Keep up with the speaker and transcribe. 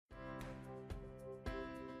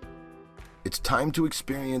It's time to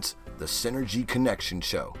experience the Synergy Connection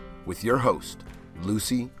Show with your host,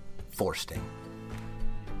 Lucy Forsting.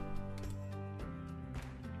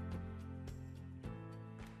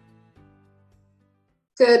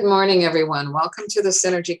 Good morning, everyone. Welcome to the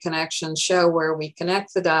Synergy Connection Show, where we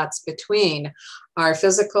connect the dots between our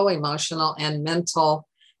physical, emotional, and mental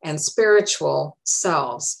and spiritual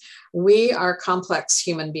selves. We are complex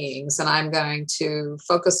human beings, and I'm going to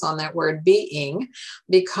focus on that word being,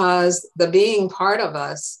 because the being part of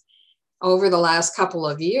us over the last couple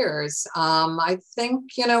of years, I think,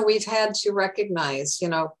 we've had to recognize,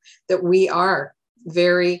 that we are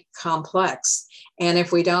very complex. And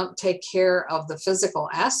if we don't take care of the physical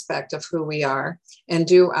aspect of who we are and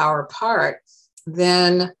do our part,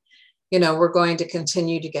 then, we're going to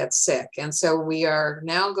continue to get sick. And so we are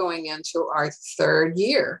now going into our third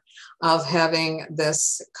year of having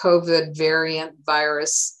this COVID variant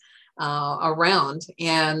virus around.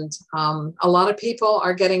 And a lot of people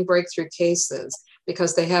are getting breakthrough cases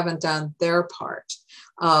because they haven't done their part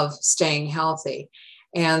of staying healthy.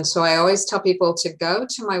 And so I always tell people to go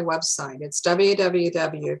to my website. It's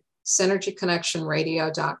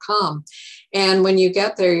www.synergyconnectionradio.com. And when you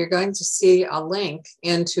get there, you're going to see a link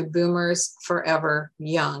into Boomers Forever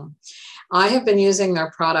Young. I have been using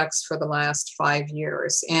their products for the last 5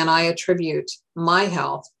 years, and I attribute my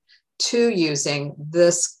health to using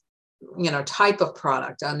this type of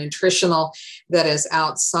product, a nutritional that is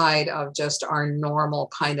outside of just our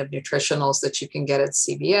normal kind of nutritionals that you can get at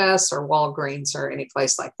CVS or Walgreens or any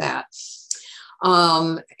place like that.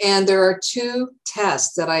 And there are 2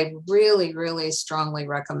 tests that I really, really strongly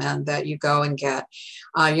recommend that you go and get.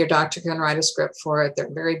 Your doctor can write a script for it.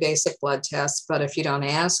 They're very basic blood tests, but if you don't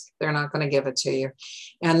ask, they're not going to give it to you.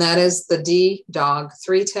 And that is the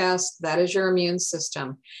DDOG3 test. That is your immune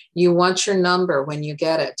system. You want your number when you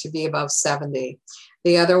get it to be above 70.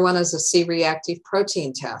 The other one is a C-reactive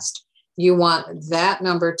protein test. You want that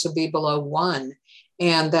number to be below 1.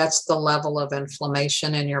 And that's the level of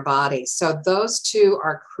inflammation in your body. So those 2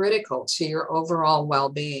 are critical to your overall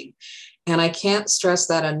well-being. And I can't stress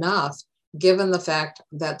that enough, given the fact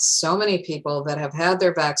that so many people that have had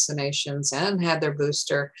their vaccinations and had their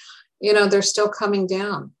booster, they're still coming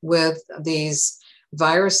down with these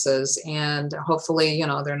viruses. And hopefully,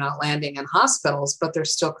 they're not landing in hospitals, but they're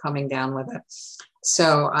still coming down with it.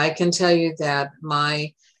 So I can tell you that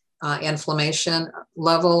my inflammation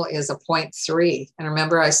level is a 0.3. And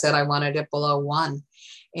remember, I said I wanted it below 1.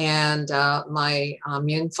 And my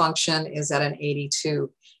immune function is at an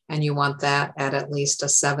 82. And you want that at least a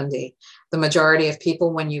 70. The majority of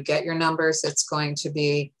people, when you get your numbers, it's going to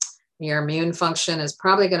be, your immune function is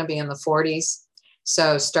probably going to be in the 40s.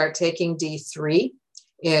 So start taking D3.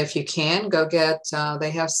 If you can, go get,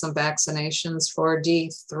 they have some vaccinations for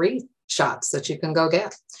D3 shots that you can go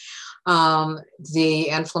get. The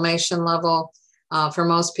inflammation level for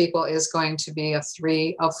most people is going to be a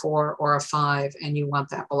 3, a 4, or a 5, and you want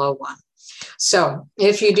that below 1. So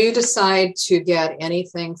if you do decide to get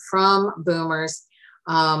anything from Boomers,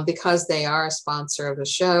 because they are a sponsor of the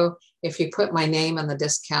show, if you put my name in the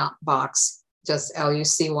discount box, just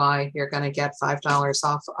LUCY, you're going to get $5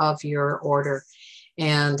 off of your order.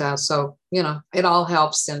 And so, it all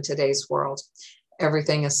helps in today's world.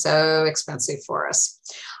 Everything is so expensive for us.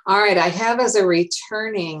 All right, I have as a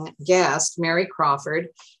returning guest, Mary Crawford,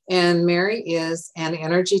 and Mary is an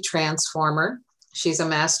energy transformer. She's a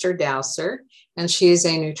master dowser, and she's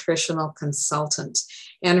a nutritional consultant.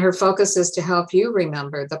 And her focus is to help you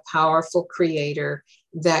remember the powerful creator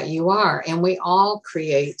that you are. And we all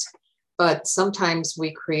create, but sometimes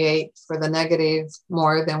we create for the negative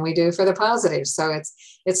more than we do for the positive. So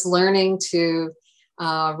it's learning to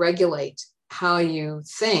regulate how you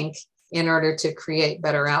think in order to create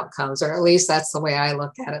better outcomes, or at least that's the way I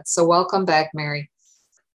look at it. So welcome back, Mary.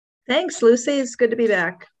 Thanks, Lucy. It's good to be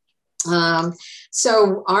back.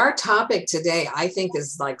 So our topic today, I think,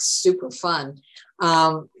 is like super fun.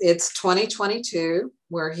 It's 2022.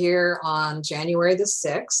 We're here on January the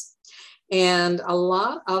 6th. And a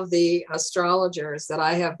lot of the astrologers that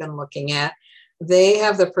I have been looking at, they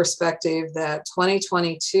have the perspective that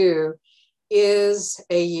 2022 is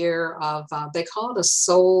a year of, they call it a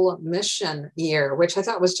soul mission year, which I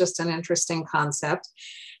thought was just an interesting concept.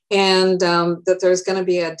 And that there's going to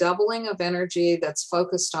be a doubling of energy that's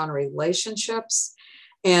focused on relationships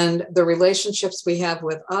and the relationships we have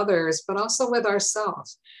with others, but also with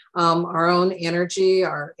ourselves, our own energy,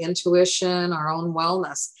 our intuition, our own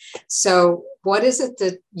wellness. So what is it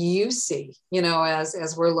that you see,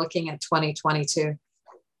 as we're looking at 2022?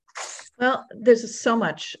 Well, there's so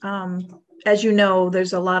much. As you know,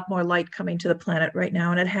 there's a lot more light coming to the planet right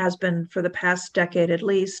now, and it has been for the past decade at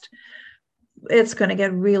least. it's going to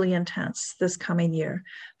get really intense this coming year.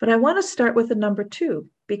 But I want to start with the number 2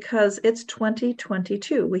 because it's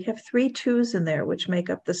 2022. We have 3 2s in there, which make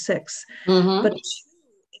up the 6. Mm-hmm. But 2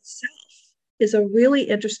 itself is a really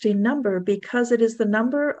interesting number because it is the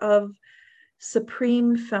number of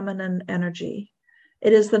supreme feminine energy.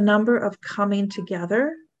 It is the number of coming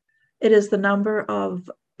together. It is the number of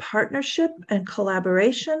partnership and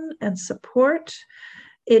collaboration and support.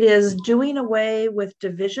 It is doing away with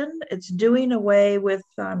division. It's doing away with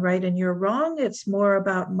right and you're wrong. It's more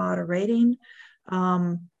about moderating,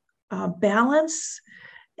 balance.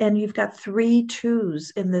 And you've got 3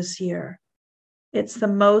 2s in this year. It's the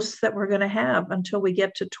most that we're going to have until we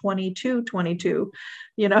get to 22.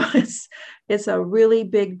 It's a really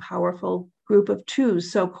big, powerful group of 2s.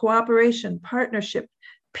 So cooperation, partnership,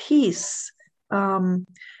 peace.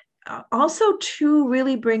 Also, 2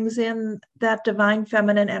 really brings in that divine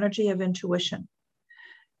feminine energy of intuition.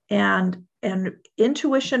 And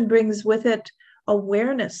intuition brings with it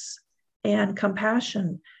awareness and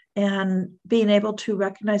compassion and being able to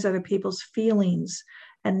recognize other people's feelings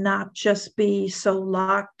and not just be so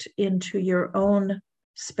locked into your own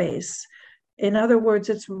space. In other words,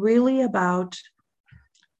 it's really about,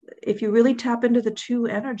 if you really tap into the 2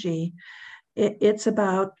 energy, it's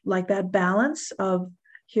about like that balance of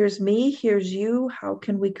here's me, here's you. How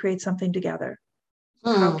can we create something together?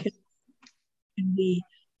 How can we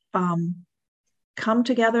come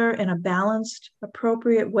together in a balanced,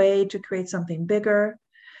 appropriate way to create something bigger?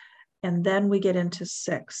 And then we get into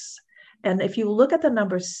 6. And if you look at the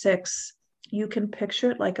number 6, you can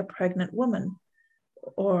picture it like a pregnant woman,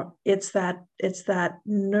 or it's that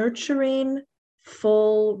nurturing,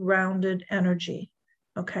 full, rounded energy.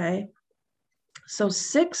 Okay. So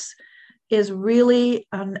 6 is really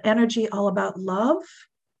an energy all about love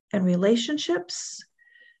and relationships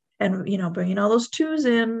and, bringing all those 2s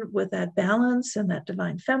in with that balance and that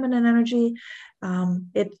divine feminine energy.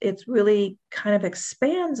 It really kind of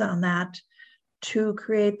expands on that to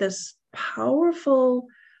create this powerful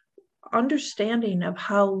understanding of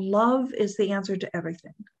how love is the answer to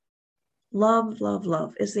everything. Love, love,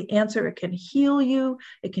 love is the answer. It can heal you.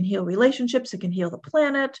 It can heal relationships. It can heal the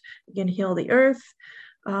planet. It can heal the earth.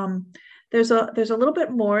 There's a little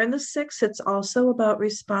bit more in the 6. It's also about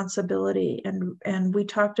responsibility. And we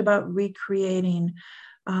talked about recreating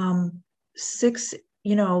 6,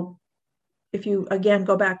 if you, again,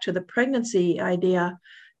 go back to the pregnancy idea,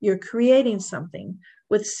 you're creating something.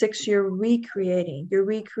 With 6, you're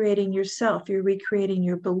recreating yourself. You're recreating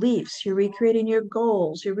your beliefs. You're recreating your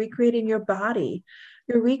goals. You're recreating your body.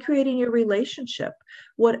 You're recreating your relationship,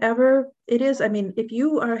 whatever it is. I mean, if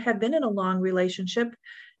you have been in a long relationship,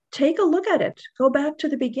 take a look at it. Go back to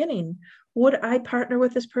the beginning. Would I partner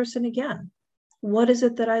with this person again? What is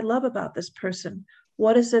it that I love about this person?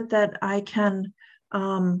 What is it that I can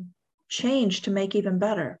change to make even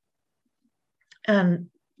better? And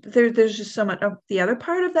there's just so much. The other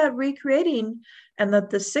part of that recreating and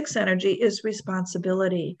the 6 energy is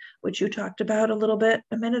responsibility, which you talked about a little bit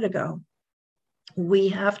a minute ago. We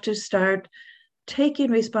have to start taking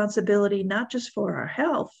responsibility, not just for our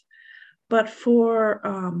health, but for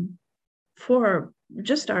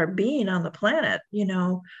just our being on the planet.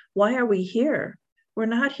 Why are we here? We're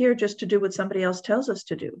not here just to do what somebody else tells us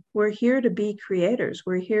to do. We're here to be creators.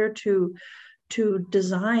 We're here to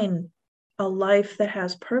design a life that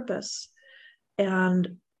has purpose.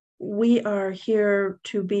 And we are here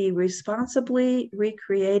to be responsibly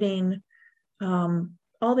recreating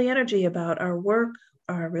all the energy about our work,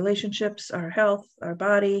 our relationships, our health, our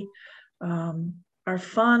body, our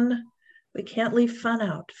fun. We can't leave fun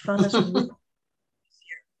out. Fun is really here.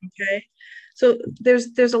 Okay. So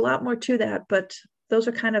there's a lot more to that, but those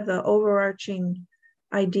are kind of the overarching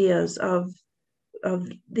ideas of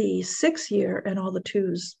the 6 year and all the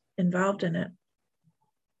 2s involved in it.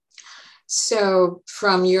 So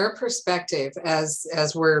from your perspective, as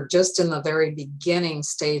we're just in the very beginning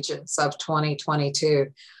stages of 2022,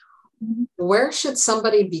 where should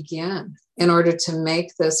somebody begin in order to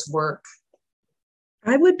make this work?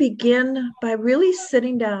 I would begin by really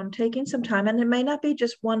sitting down, taking some time, and it may not be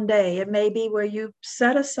just one day. It may be where you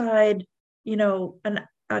set aside,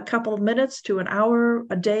 a couple of minutes to an hour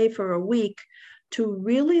a day for a week to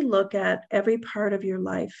really look at every part of your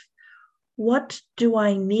life. What do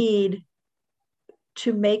I need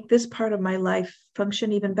to make this part of my life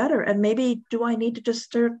function even better? And maybe do I need to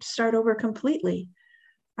just start over completely?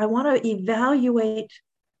 I want to evaluate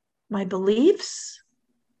my beliefs.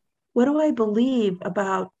 What do I believe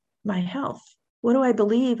about my health? What do I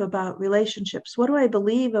believe about relationships? What do I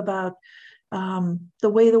believe about the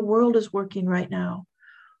way the world is working right now?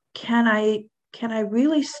 Can I can I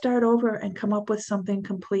really start over and come up with something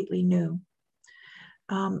completely new?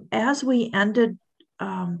 As we ended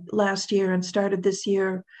last year and started this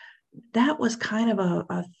year, that was kind of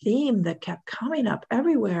a theme that kept coming up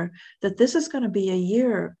everywhere, that this is going to be a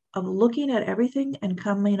year of looking at everything and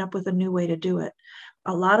coming up with a new way to do it.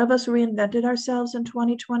 A lot of us reinvented ourselves in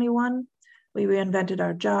 2021. We reinvented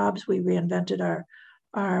our jobs. We reinvented our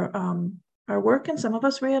work, and some of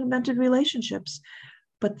us reinvented relationships.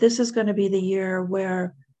 But this is going to be the year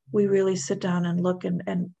where we really sit down and look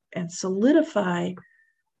and solidify.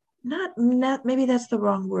 Not maybe that's the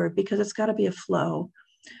wrong word, because it's got to be a flow,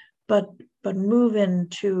 but move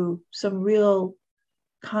into some real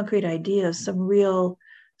concrete ideas, some real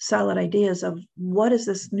solid ideas of what is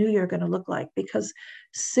this new year going to look like? Because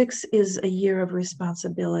 6 is a year of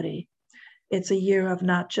responsibility. It's a year of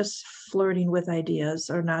not just flirting with ideas,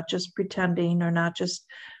 or not just pretending, or not just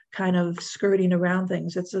kind of skirting around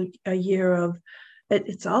things. It's a year of,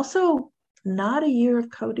 it's also not a year of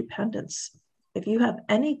codependence. If you have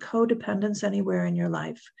any codependence anywhere in your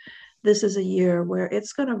life, this is a year where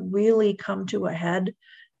it's going to really come to a head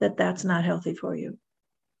that that's not healthy for you.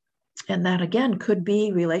 And that, again, could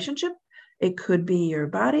be relationship. It could be your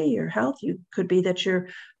body, your health. You could be that you're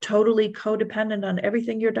totally codependent on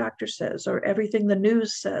everything your doctor says, or everything the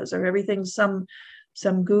news says, or everything some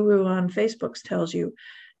guru on Facebook tells you.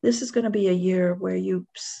 This is going to be a year where you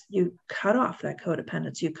cut off that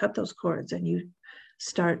codependence. You cut those cords, and you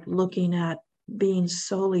start looking at being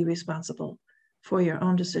solely responsible for your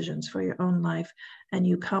own decisions, for your own life. And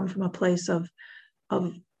you come from a place of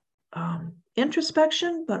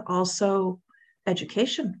introspection, but also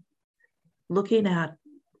education, looking at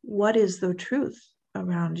what is the truth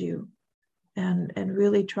around you, and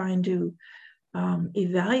really trying to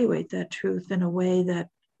evaluate that truth in a way that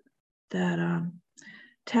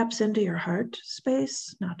taps into your heart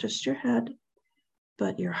space, not just your head,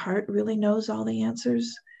 but your heart really knows all the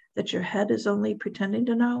answers that your head is only pretending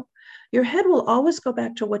to know. Your head will always go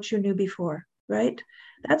back to what you knew before, right?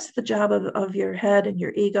 That's the job of your head and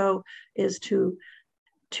your ego, is to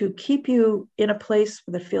keep you in a place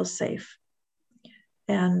that feels safe,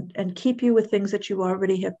 and keep you with things that you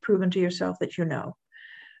already have proven to yourself that you know.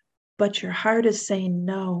 But your heart is saying,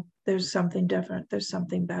 no, there's something different. There's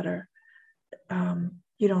something better.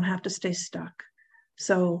 You don't have to stay stuck.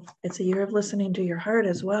 So it's a year of listening to your heart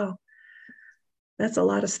as well. That's a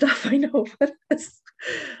lot of stuff, I know, but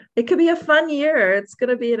it could be a fun year. It's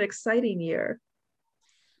going to be an exciting year.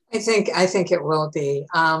 I think it will be.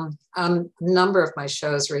 A number of my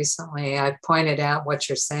shows recently, I've pointed out what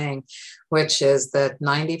you're saying, which is that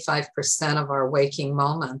 95% of our waking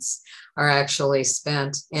moments are actually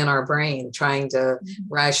spent in our brain trying to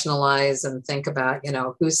rationalize and think about,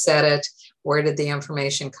 who said it, where did the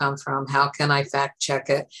information come from, how can I fact check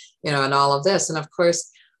it, and all of this. And of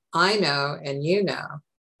course, I know, and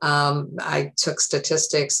I took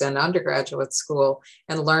statistics in undergraduate school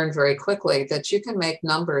and learned very quickly that you can make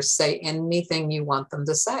numbers say anything you want them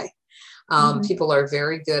to say. People are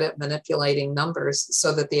very good at manipulating numbers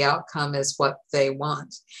so that the outcome is what they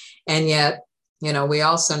want. And yet, we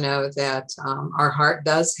also know that our heart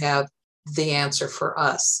does have the answer for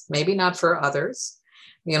us, maybe not for others.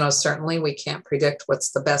 Certainly we can't predict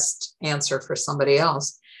what's the best answer for somebody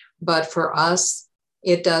else, but for us,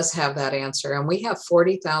 it does have that answer. And we have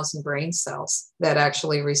 40,000 brain cells that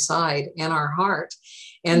actually reside in our heart.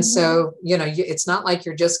 And so, it's not like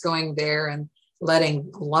you're just going there and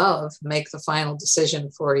letting love make the final decision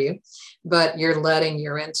for you, but you're letting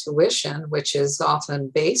your intuition, which is often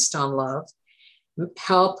based on love,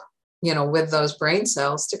 help, with those brain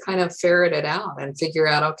cells to kind of ferret it out and figure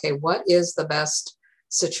out, okay, what is the best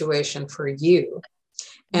situation for you?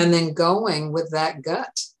 And then going with that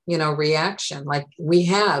gut, reaction. Like we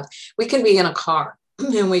can be in a car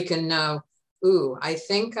and we can know, ooh, I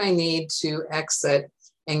think I need to exit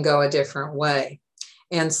and go a different way.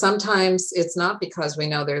 And sometimes it's not because we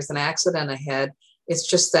know there's an accident ahead. It's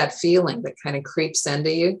just that feeling that kind of creeps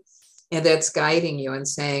into you and that's guiding you and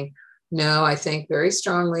saying, no, I think very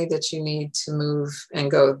strongly that you need to move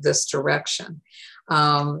and go this direction.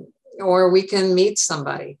 Or we can meet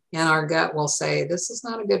somebody and our gut will say, this is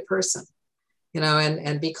not a good person.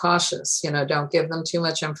 And be cautious, don't give them too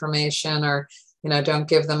much information, or, don't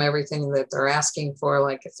give them everything that they're asking for.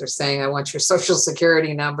 Like if they're saying, I want your social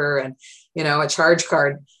security number and, a charge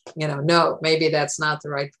card, no, maybe that's not the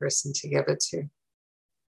right person to give it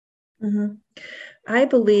to. I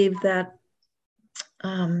believe that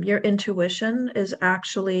your intuition is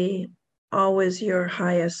actually always your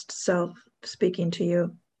highest self speaking to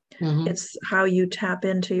you. It's how you tap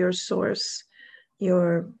into your source,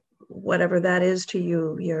 your whatever that is to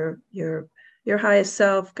you, your Your highest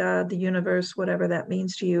self, God, the universe, whatever that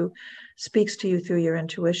means to you, speaks to you through your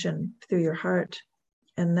intuition, through your heart.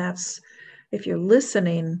 And that's, if you're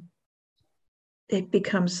listening, it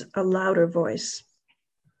becomes a louder voice.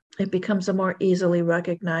 It becomes a more easily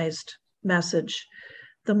recognized message.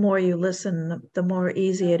 The more you listen, the more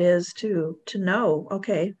easy it is to know,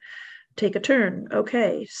 okay, take a turn.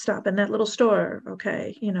 Okay, stop in that little store.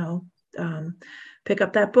 Okay, pick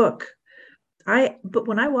up that book. But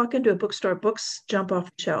when I walk into a bookstore, books jump off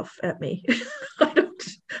the shelf at me.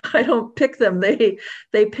 I don't pick them. They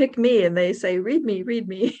pick me and they say, read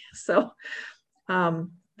me. So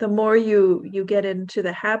the more you get into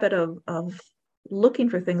the habit of looking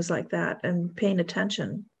for things like that and paying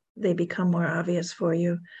attention, they become more obvious for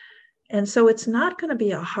you. And so it's not going to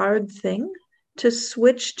be a hard thing to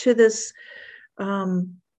switch to this,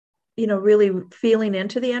 really feeling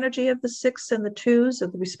into the energy of the 6 and the 2s,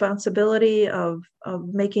 of the responsibility of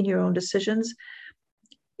making your own decisions.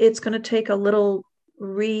 It's going to take a little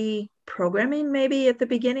reprogramming maybe at the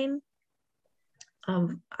beginning.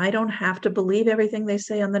 I don't have to believe everything they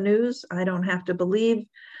say on the news. I don't have to believe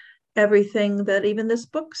everything that even this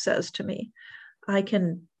book says to me. I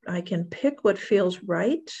can pick what feels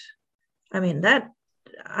right. I mean, that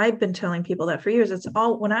I've been telling people that for years. It's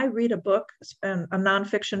all, when I read a book, a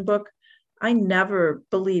nonfiction book, I never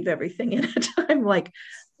believe everything in it. I'm like,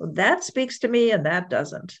 well, that speaks to me and that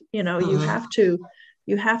doesn't. You have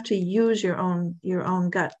to use your own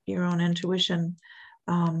gut, your own intuition.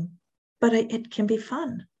 But it can be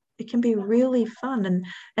fun. It can be really fun.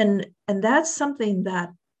 And that's something that,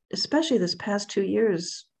 especially this past 2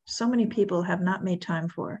 years, so many people have not made time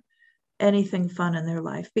for anything fun in their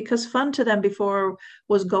life, because fun to them before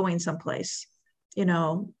was going someplace,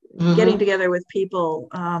 getting together with people.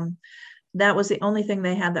 That was the only thing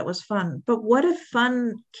they had that was fun. But what if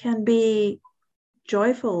fun can be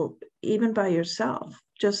joyful even by yourself?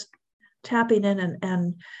 Just tapping in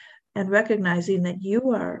and recognizing that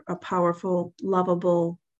you are a powerful,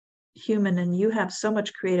 lovable human and you have so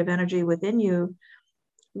much creative energy within you.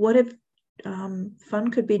 What if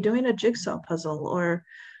fun could be doing a jigsaw puzzle or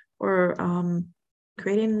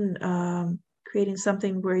creating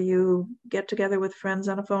something where you get together with friends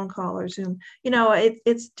on a phone call or Zoom?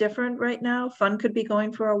 It's different right now. Fun could be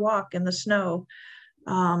going for a walk in the snow,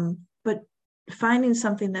 but finding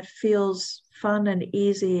something that feels fun and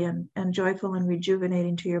easy and joyful and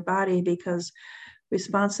rejuvenating to your body, because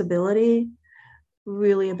responsibility,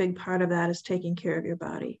 really a big part of that is taking care of your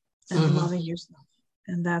body and loving yourself.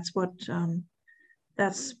 And that's what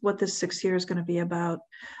this 6 years is going to be about.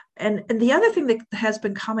 And the other thing that has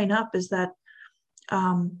been coming up is that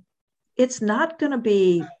it's not going to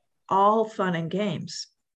be all fun and games.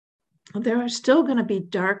 There are still going to be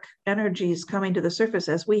dark energies coming to the surface,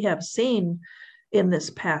 as we have seen in this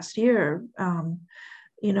past year, and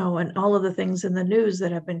all of the things in the news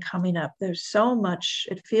that have been coming up. There's so much,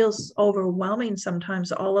 it feels overwhelming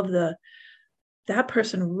sometimes, all of that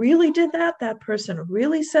person really did that. That person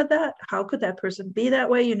really said that. How could that person be that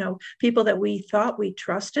way? People that we thought we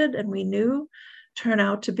trusted and we knew turn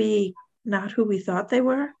out to be not who we thought they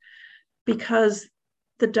were, because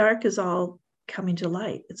the dark is all coming to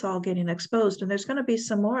light. It's all getting exposed. And there's going to be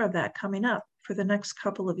some more of that coming up for the next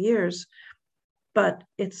couple of years, but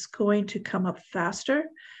it's going to come up faster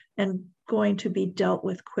and going to be dealt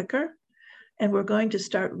with quicker. And we're going to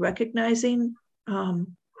start recognizing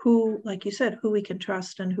who, like you said, who we can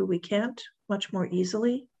trust and who we can't much more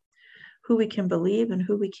easily, who we can believe and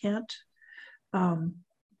who we can't,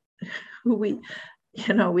 who we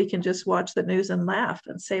can just watch the news and laugh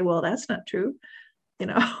and say, well, that's not true.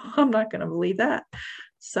 I'm not going to believe that.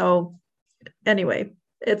 So anyway,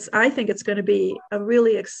 I think it's going to be a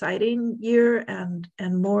really exciting year and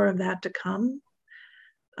more of that to come.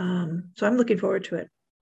 So I'm looking forward to it.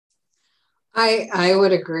 I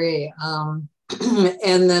would agree.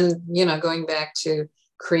 And then, going back to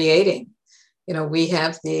creating, we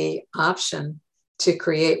have the option to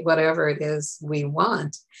create whatever it is we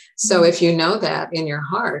want. So if you know that in your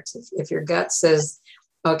heart, if your gut says,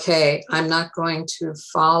 okay, I'm not going to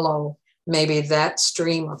follow maybe that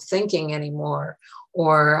stream of thinking anymore,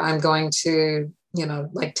 or I'm going to,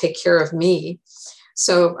 take care of me.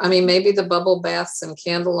 So, maybe the bubble baths and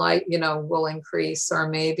candlelight, will increase, or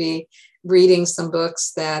maybe reading some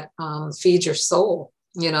books that feed your soul,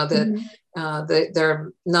 that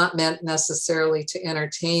they're not meant necessarily to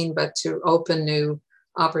entertain, but to open new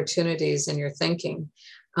opportunities in your thinking.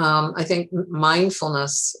 I think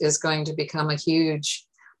mindfulness is going to become a huge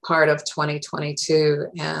part of 2022.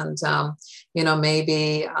 And,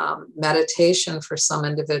 maybe meditation for some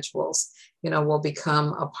individuals, will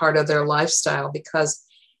become a part of their lifestyle, because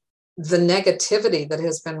the negativity that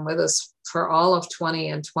has been with us for all of 20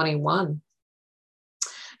 and 21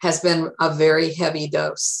 has been a very heavy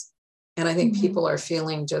dose. And I think people are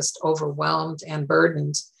feeling just overwhelmed and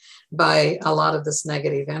burdened by a lot of this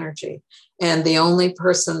negative energy. And the only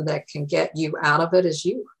person that can get you out of it is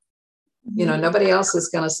you. You know, nobody else is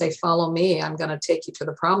going to say, follow me, I'm going to take you to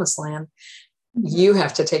the promised land. You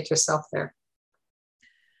have to take yourself there.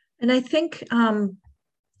 And I think,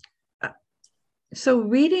 so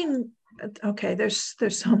reading, okay, there's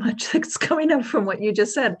so much that's coming up from what you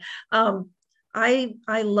just said. I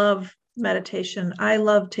love meditation. I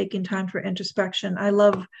love taking time for introspection. I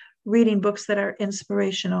love reading books that are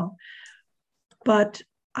inspirational. But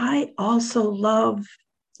I also love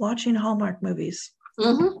watching Hallmark movies.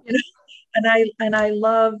 You know? And I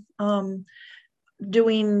love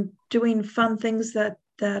doing fun things that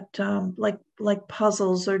like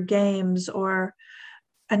puzzles or games,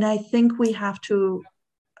 and I think we have to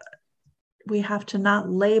not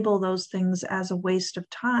label those things as a waste of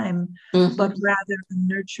time, but rather a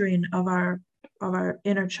nurturing of our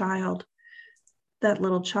inner child, that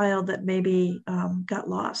little child that maybe got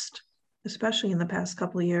lost, especially in the past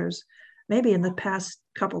couple of years, maybe in the past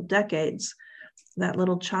couple decades, that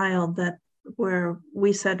little child where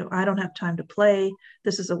we said, I don't have time to play.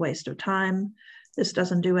 This is a waste of time. This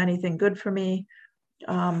doesn't do anything good for me.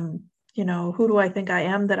 You know, who do I think I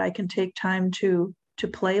am that I can take time to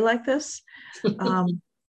play like this? And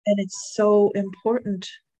it's so important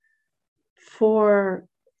for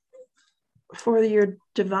your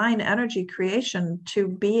divine energy creation to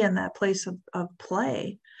be in that place of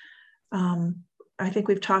play. I think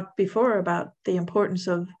we've talked before about the importance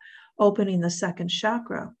of opening the second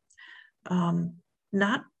chakra,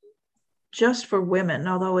 not just for women,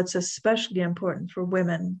 although it's especially important for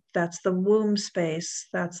women. That's the womb space.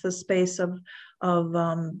 That's the space of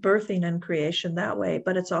birthing and creation that way.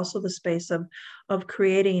 But it's also the space of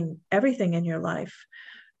creating everything in your life.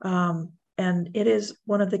 And it is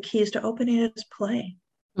one of the keys to opening it is play,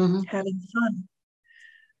 having fun.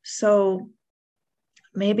 So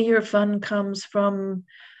maybe your fun comes from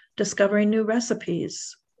discovering new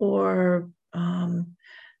recipes, or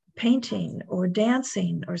painting, or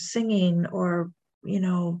dancing, or singing, or, you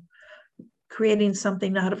know, creating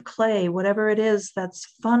something out of clay, whatever it is that's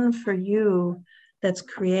fun for you, that's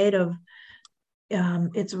creative.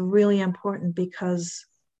 It's really important, because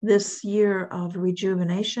this year of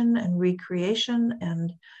rejuvenation and recreation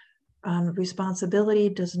and responsibility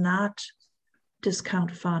does not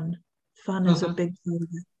discount fun. Fun is a big part of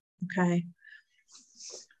it. Okay.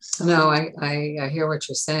 So. No, I hear what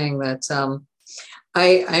you're saying, that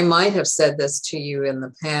I might have said this to you in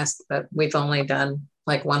the past, but we've only done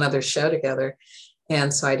like one other show together.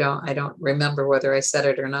 And so I don't remember whether I said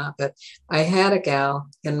it or not, but I had a gal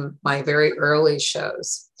in my very early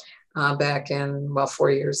shows back in,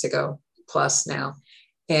 4 years ago plus now.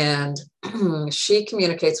 And she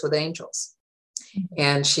communicates with angels,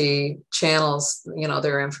 and she channels, you know,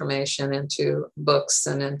 their information into books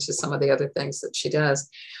and into some of the other things that she does.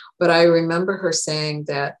 But I remember her saying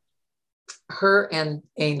that her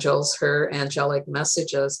angels, her angelic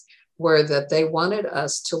messages, were that they wanted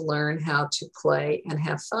us to learn how to play and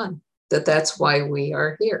have fun, that's why we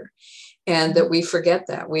are here. And that we forget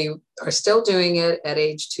that. We are still doing it at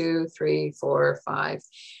age 2, 3, 4, 5.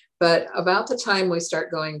 But about the time we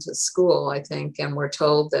start going to school, I think, and we're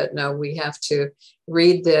told that, no, we have to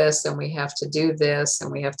read this, and we have to do this,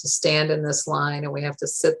 and we have to stand in this line, and we have to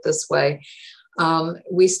sit this way,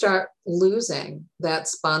 we start losing that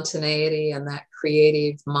spontaneity and that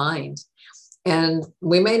creative mind. And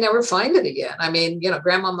we may never find it again. I mean, you know,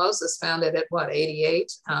 Grandma Moses found it at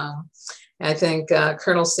 88? I think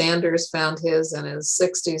Colonel Sanders found his in his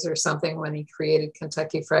 60s or something when he created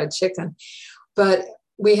Kentucky Fried Chicken. But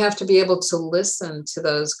we have to be able to listen to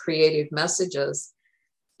those creative messages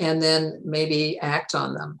and then maybe act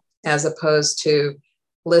on them, as opposed to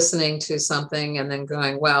listening to something and then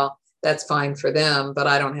going, well, that's fine for them, but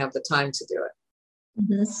I don't have the time to do it.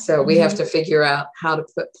 So we have to figure out how to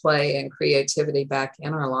put play and creativity back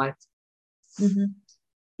in our life.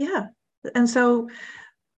 Yeah. And so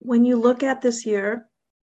when you look at this year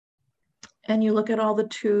and you look at all the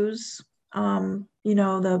twos, you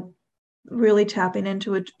know, the really tapping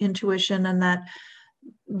into intuition and that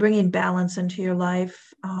bringing balance into your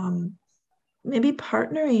life, maybe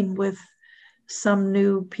partnering with some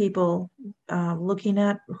new people, looking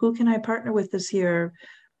at who can I partner with this year,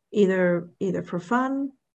 either for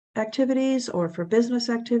fun activities or for business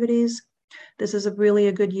activities. This is really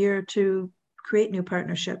a good year to create new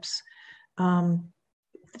partnerships,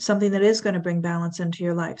 something that is going to bring balance into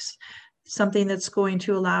your lives. something that's going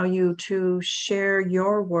to allow you to share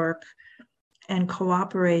your work and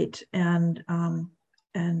cooperate and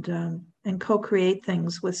co-create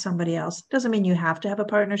things with somebody else. Doesn't mean you have to have a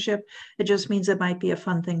partnership. It just means it might be a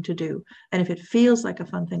fun thing to do. And if it feels like a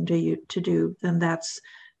fun thing to do, then that's,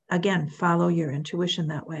 again, follow your intuition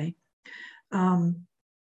that way.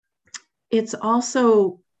 It's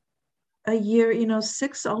also a year,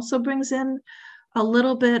 6 also brings in a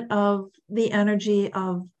little bit of the energy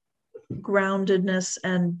of groundedness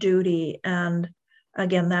and duty. And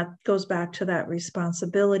again, that goes back to that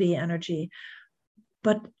responsibility energy.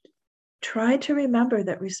 But try to remember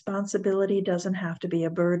that responsibility doesn't have to be a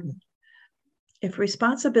burden. If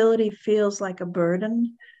responsibility feels like a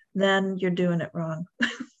burden, then you're doing it wrong.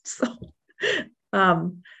 So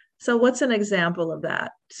what's an example of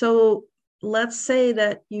that? So let's say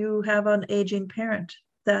that you have an aging parent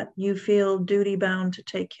that you feel duty bound to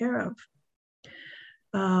take care of.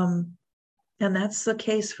 And that's the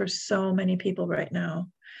case for so many people right now.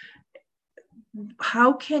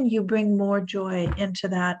 How can you bring more joy into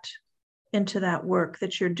that work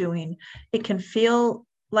that you're doing? It can feel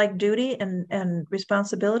like duty and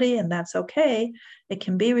responsibility, and that's okay. It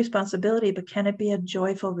can be responsibility, but can it be a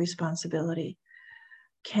joyful responsibility?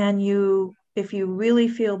 Can you, if you really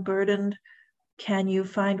feel burdened, can you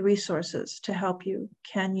find resources to help you?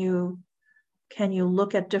 Can you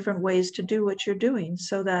look at different ways to do what you're doing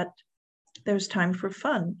so that there's time for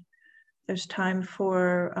fun? There's time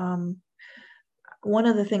for, one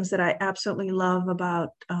of the things that I absolutely love about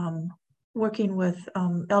working with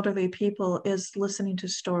elderly people is listening to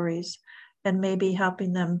stories and maybe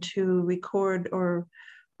helping them to record or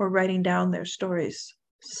writing down their stories.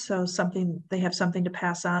 So they have something to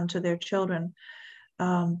pass on to their children.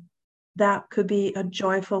 That could be a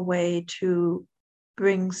joyful way to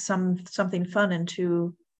bring something fun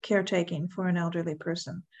into caretaking for an elderly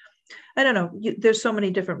person. I don't know. There's so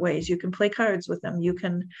many different ways. You can play cards with them. You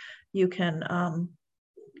can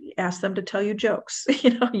ask them to tell you jokes.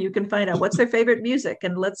 You can find out what's their favorite music,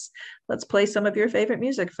 and let's play some of your favorite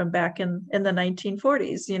music from back in the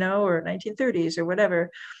 1940s, or 1930s or whatever.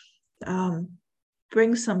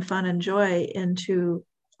 Bring some fun and joy into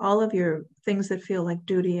all of your things that feel like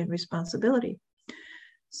duty and responsibility.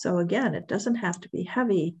 So again, it doesn't have to be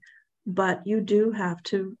heavy, but you do have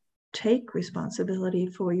to take responsibility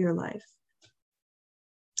for your life.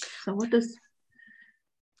 So what does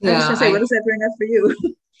that bring up for you?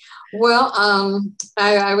 Well,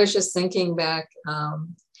 I was just thinking back.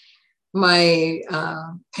 My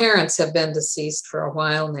parents have been deceased for a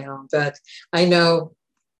while now, but I know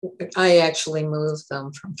I actually moved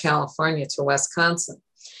them from California to Wisconsin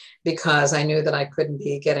because I knew that I couldn't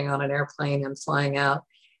be getting on an airplane and flying out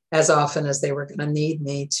as often as they were going to need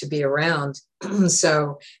me to be around.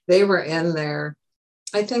 So they were in their,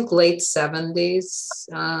 I think, late 70s,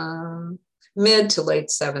 mid to late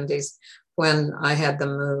 70s when I had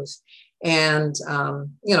them move. And,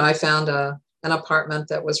 I found an apartment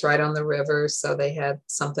that was right on the river. So they had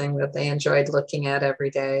something that they enjoyed looking at every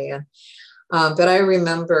day. And but I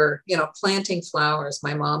remember, planting flowers.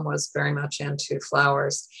 My mom was very much into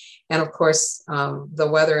flowers. And of course, the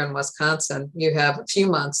weather in Wisconsin, you have a few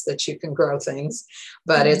months that you can grow things,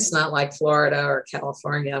 but it's not like Florida or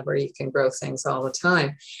California where you can grow things all the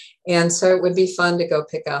time. And so it would be fun to go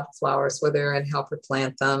pick out flowers with her and help her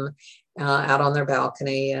plant them out on their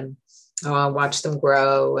balcony and watch them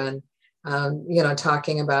grow. And,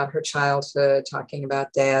 talking about her childhood, talking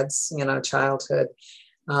about Dad's, childhood.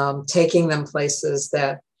 Taking them places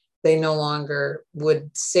that they no longer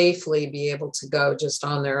would safely be able to go just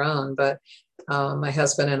on their own. But my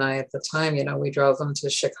husband and I at the time, we drove them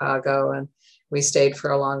to Chicago and we stayed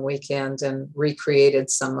for a long weekend and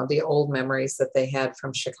recreated some of the old memories that they had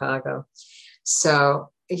from Chicago.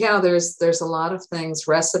 So yeah, there's a lot of things,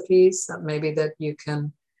 recipes that maybe that you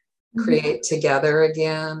can create together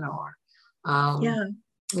again, or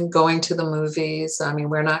going to the movies. I mean,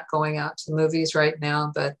 we're not going out to movies right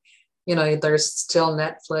now, but there's still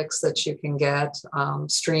Netflix that you can get,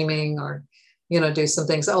 streaming, or do some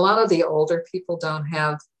things. A lot of the older people don't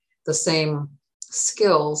have the same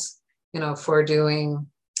skills for doing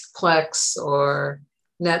Plex or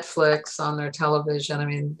Netflix on their television. I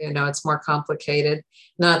mean, it's more complicated,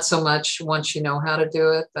 not so much once you know how to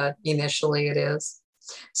do it, but initially it is.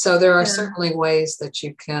 So there are certainly ways that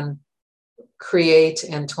you can create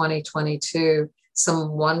in 2022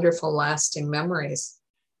 some wonderful lasting memories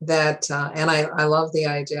that, and I love the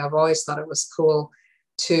idea. I've always thought it was cool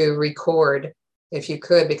to record if you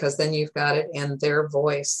could, because then you've got it in their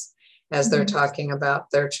voice as they're talking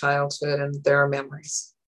about their childhood and their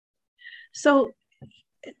memories. So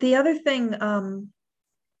the other thing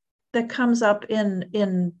that comes up in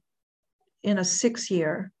a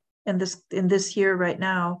 6-year, in this year right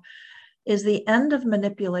now, is the end of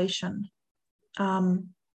manipulation,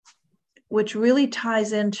 which really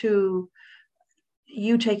ties into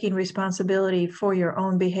you taking responsibility for your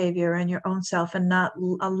own behavior and your own self, and not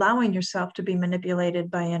allowing yourself to be manipulated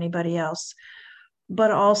by anybody else, but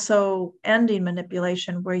also ending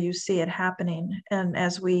manipulation where you see it happening. And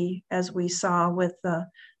as we saw with the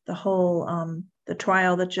whole the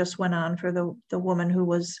trial that just went on for the woman who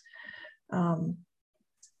was, I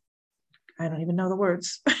don't even know the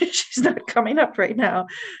words. She's not coming up right now,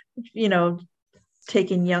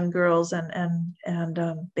 taking young girls and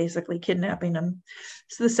basically kidnapping them.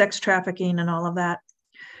 So the sex trafficking and all of that.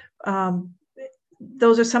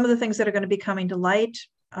 Those are some of the things that are going to be coming to light,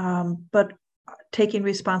 but taking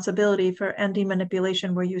responsibility for ending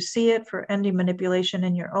manipulation where you see it, for ending manipulation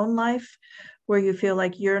in your own life, where you feel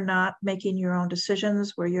like you're not making your own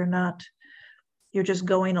decisions, where you're just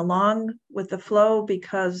going along with the flow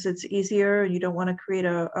because it's easier. You don't want to create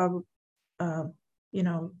a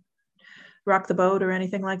rock the boat or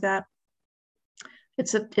anything like that.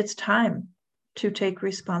 It's time to take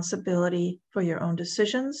responsibility for your own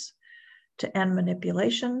decisions, to end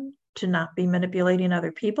manipulation, to not be manipulating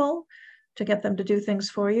other people, to get them to do things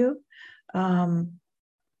for you, and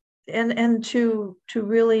to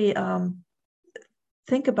really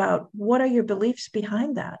think about what are your beliefs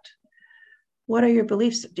behind that. What are your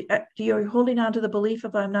beliefs? You're holding on to the belief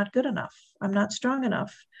of I'm not good enough, I'm not strong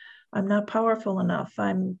enough, I'm not powerful enough,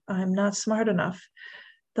 I'm not smart enough.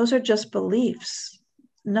 Those are just beliefs.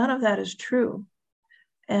 None of that is true.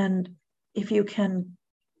 And if you can,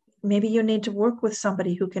 maybe you need to work with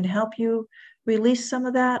somebody who can help you release some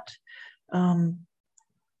of that.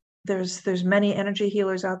 There's many energy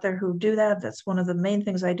healers out there who do that. That's one of the main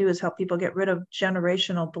things I do, is help people get rid of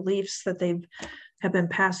generational beliefs that have been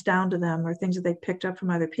passed down to them, or things that they picked up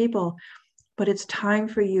from other people. But it's time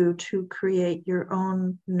for you to create your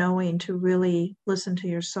own knowing, to really listen to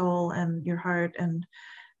your soul and your heart, and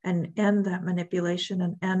end that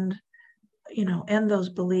manipulation, and end those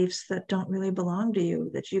beliefs that don't really belong to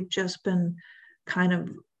you, that you've just been kind of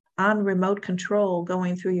on remote control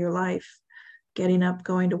going through your life, getting up,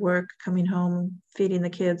 going to work, coming home, feeding the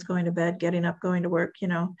kids, going to bed, getting up, going to work.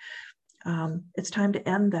 It's time to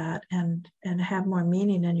end that and have more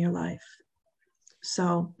meaning in your life.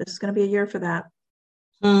 So this is going to be a year for that.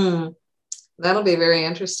 That'll be very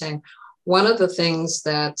interesting. One of the things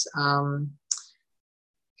that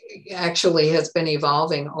actually has been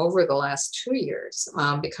evolving over the last 2 years,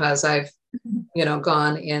 because I've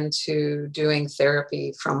gone into doing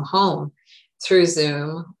therapy from home through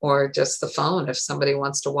Zoom or just the phone, if somebody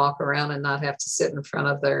wants to walk around and not have to sit in front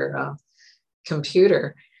of their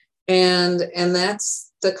computer. And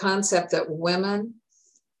that's the concept that women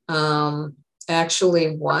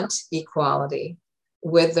actually want equality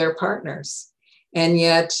with their partners. And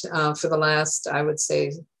yet for the last, I would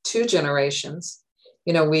say, 2 generations,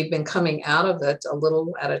 we've been coming out of it a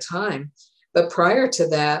little at a time. But prior to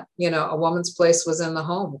that, a woman's place was in the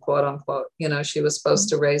home, quote unquote. She was supposed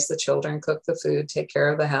to raise the children, cook the food, take care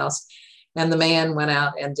of the house. And the man went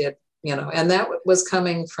out and did, and that was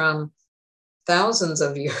coming from thousands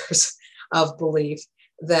of years of belief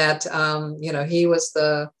that, he was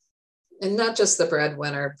and not just the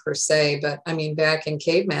breadwinner per se, but I mean, back in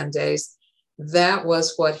caveman days, that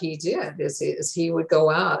was what he did, is he would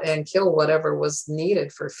go out and kill whatever was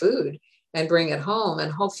needed for food and bring it home,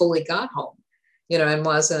 and hopefully got home, and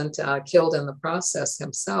wasn't killed in the process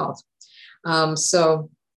himself.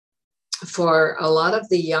 So for a lot of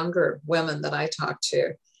the younger women that I talk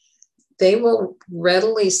to, they will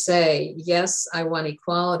readily say, yes, I want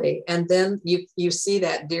equality. And then you see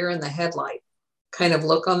that deer in the headlight kind of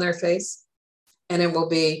look on their face, and it will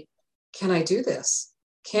be, can I do this?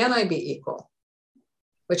 Can I be equal?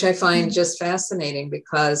 Which I find just fascinating,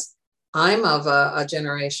 because I'm of a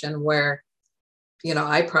generation where,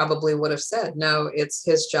 I probably would have said, no, it's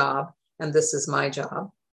his job and this is my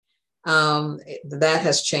job. That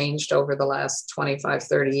has changed over the last 25,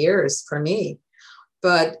 30 years for me.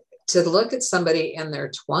 But to look at somebody in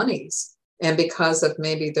their 20s, and because of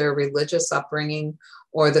maybe their religious upbringing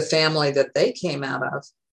or the family that they came out of,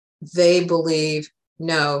 they believe,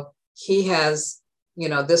 no, he has,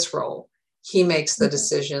 this role. He makes the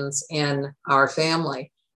decisions in our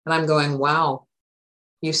family. And I'm going, wow,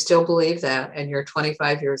 you still believe that, and you're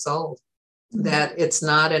 25 years old, that it's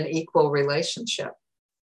not an equal relationship.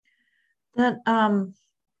 That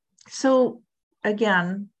so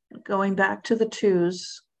again, going back to the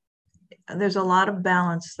 2s, there's a lot of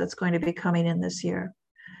balance that's going to be coming in this year.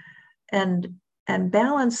 And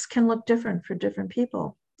balance can look different for different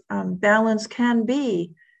people. balance can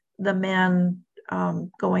be the man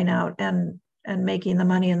going out and making the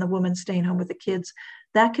money and the woman staying home with the kids.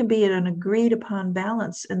 That can be an agreed upon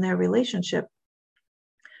balance in their relationship.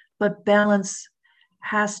 But balance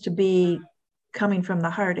has to be coming from the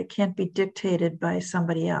heart. It can't be dictated by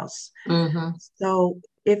somebody else. Mm-hmm. So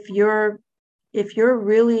if you're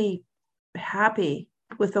really happy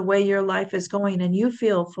with the way your life is going and you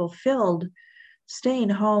feel fulfilled, staying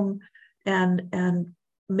home and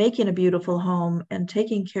making a beautiful home and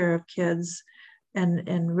taking care of kids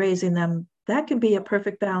and raising them, that can be a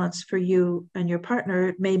perfect balance for you and your partner.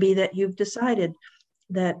 It may be that you've decided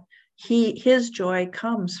that his joy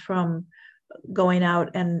comes from going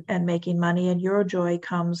out and making money, and your joy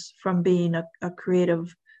comes from being a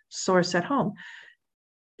creative source at home.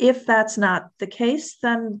 If that's not the case,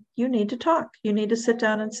 then you need to talk. You need to sit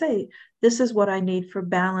down and say, this is what I need for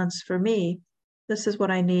balance for me. This is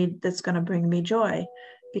what I need that's going to bring me joy,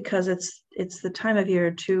 because it's the time of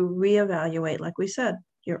year to reevaluate, like we said,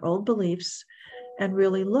 your old beliefs and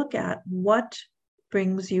really look at what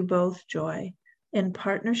brings you both joy in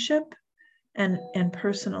partnership and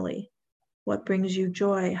personally. What brings you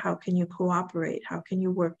joy? How can you cooperate? How can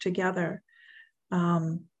you work together?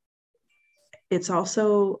 It's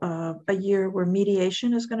also a year where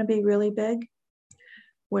mediation is going to be really big,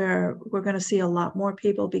 where we're going to see a lot more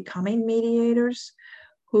people becoming mediators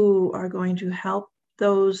who are going to help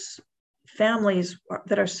those families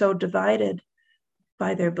that are so divided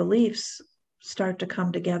by their beliefs start to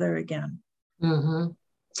come together again. Mm-hmm.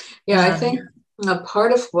 Yeah, I think a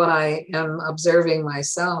part of what I am observing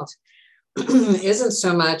myself isn't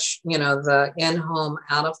so much, the in-home,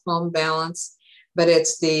 out-of-home balance, but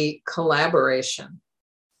it's the collaboration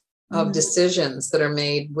of decisions that are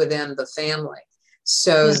made within the family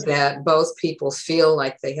so that both people feel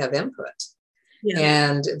like they have input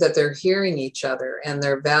and that they're hearing each other and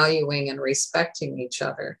they're valuing and respecting each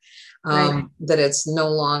other. That it's no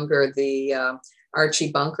longer the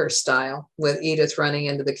Archie Bunker style with Edith running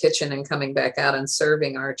into the kitchen and coming back out and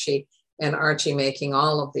serving Archie, and Archie making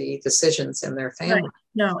all of the decisions in their family. Right.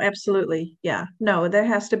 No, absolutely. Yeah. No, there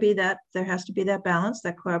has to be that balance,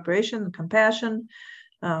 that collaboration, the compassion.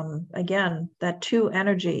 Again, that two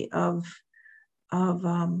energy of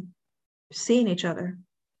seeing each other,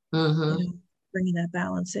 bringing that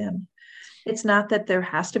balance in. It's not that there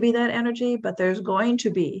has to be that energy, but there's going to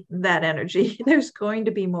be that energy. There's going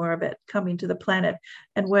to be more of it coming to the planet.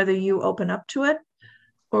 And whether you open up to it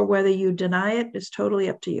or whether you deny it is totally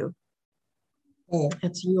up to you.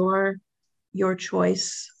 It's your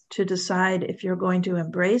choice to decide if you're going to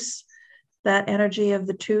embrace that energy of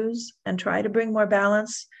the twos and try to bring more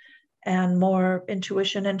balance and more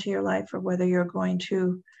intuition into your life, or whether you're going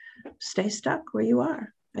to stay stuck where you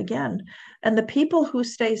are again. And the people who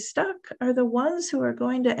stay stuck are the ones who are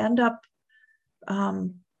going to end up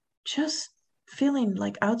just feeling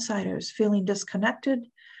like outsiders, feeling disconnected,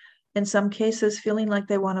 in some cases feeling like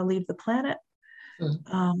they want to leave the planet.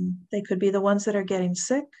 They could be the ones that are getting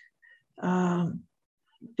sick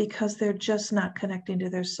because they're just not connecting to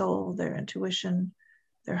their soul, their intuition,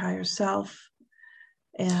 their higher self.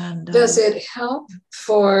 And does it help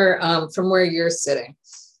from where you're sitting?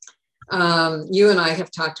 You and I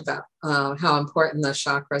have talked about how important the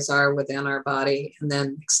chakras are within our body, and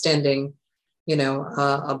then extending,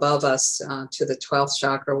 above us to the 12th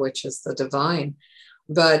chakra, which is the divine.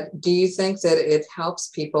 But do you think that it helps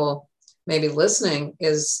people maybe listening,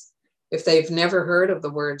 is if they've never heard of the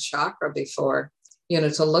word chakra before,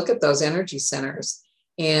 to look at those energy centers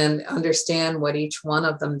and understand what each one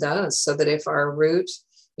of them does, so that if our root,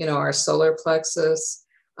 our solar plexus,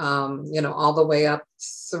 all the way up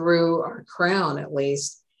through our crown, at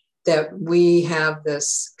least, that we have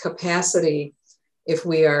this capacity, if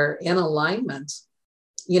we are in alignment,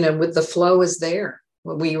 with the flow is there.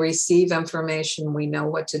 When we receive information, we know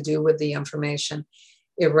what to do with the information.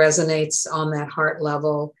 It resonates on that heart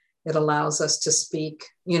level. It allows us to speak,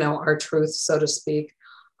 our truth, so to speak.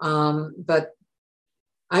 But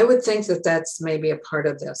I would think that that's maybe a part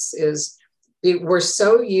of this, is we're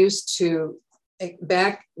so used to,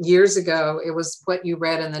 back years ago, it was what you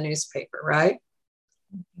read in the newspaper, right?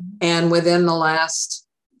 And within the last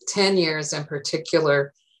 10 years in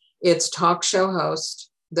particular, it's talk show hosts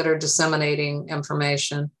that are disseminating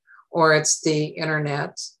information, or it's the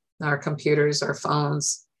internet, our computers, our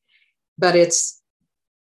phones. But it's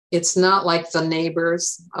not like the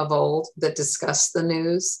neighbors of old that discuss the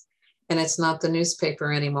news, and it's not the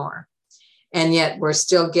newspaper anymore. And yet we're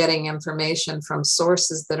still getting information from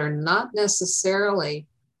sources that are not necessarily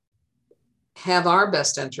have our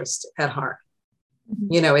best interest at heart.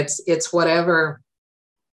 It's whatever,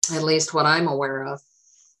 at least what I'm aware of,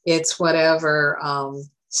 It's whatever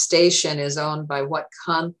station is owned by what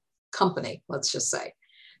company, let's just say.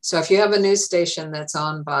 So if you have a news station that's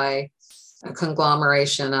owned by a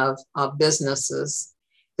conglomeration of businesses,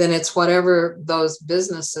 then it's whatever those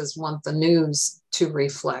businesses want the news to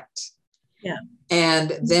reflect. Yeah.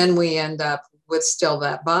 And then we end up with still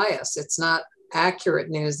that bias. It's not accurate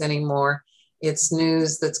news anymore. It's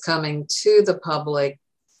news that's coming to the public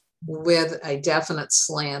with a definite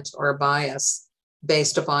slant or bias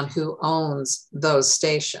based upon who owns those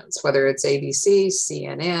stations, whether it's ABC,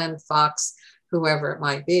 CNN, Fox, whoever it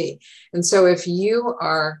might be. And so if you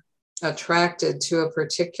are attracted to a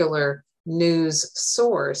particular news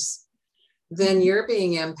source, then you're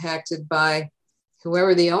being impacted by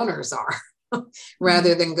whoever the owners are,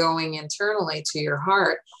 rather than going internally to your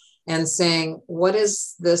heart and saying, what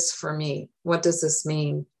is this for me? What does this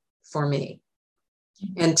mean for me?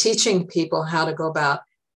 And teaching people how to go about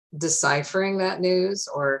deciphering that news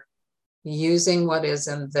or using what is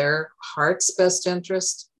in their heart's best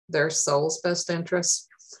interest, their soul's best interest.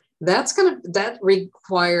 That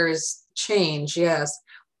requires change, yes,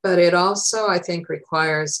 but it also, I think,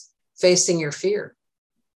 requires facing your fear.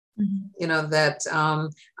 Mm-hmm. You know, that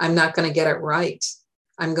I'm not going to get it right.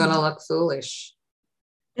 I'm going to look foolish.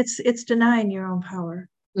 It's denying your own power.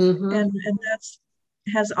 Mm-hmm. And that's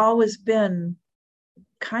has always been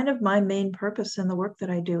kind of my main purpose in the work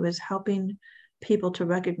that I do, is helping people to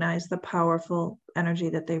recognize the powerful energy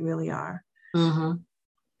that they really are. Mm-hmm.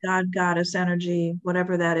 God, goddess energy,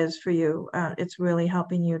 whatever that is for you, it's really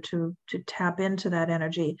helping you to tap into that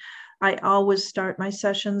energy. I always start my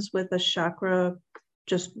sessions with a chakra,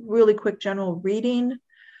 just really quick general reading.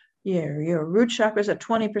 Your root chakra is at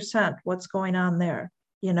 20%. What's going on there?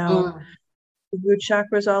 You know, the root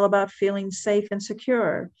chakra is all about feeling safe and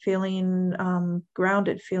secure, feeling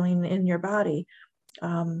grounded, feeling in your body.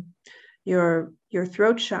 Your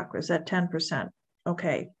throat chakra is at 10%.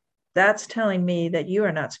 Okay. That's telling me that you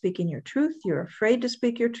are not speaking your truth. You're afraid to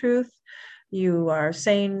speak your truth. You are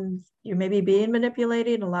saying you may be being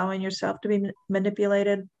manipulated, allowing yourself to be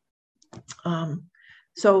manipulated.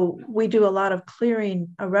 So we do a lot of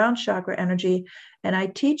clearing around chakra energy. And I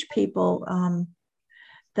teach people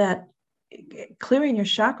that clearing your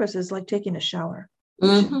chakras is like taking a shower.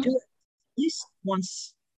 You should do it at least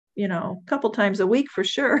once, a couple times a week for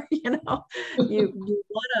sure. You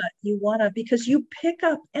wanna because you pick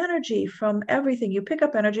up energy from everything. You pick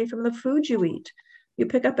up energy from the food you eat. You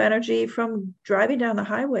pick up energy from driving down the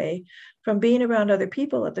highway, from being around other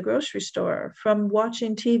people at the grocery store, from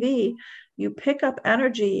watching TV. You pick up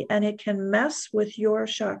energy and it can mess with your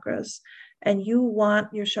chakras. And you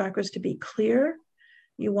want your chakras to be clear.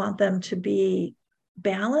 You want them to be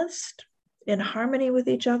balanced, in harmony with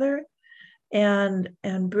each other, and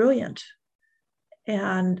brilliant.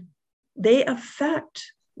 And they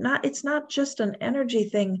affect, it's not just an energy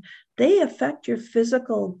thing. They affect your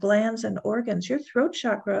physical glands and organs. Your throat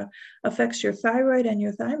chakra affects your thyroid and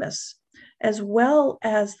your thymus, as well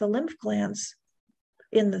as the lymph glands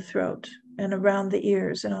in the throat and around the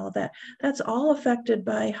ears and all of that. That's all affected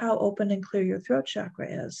by how open and clear your throat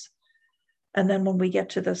chakra is. And then when we get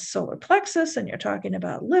to the solar plexus and you're talking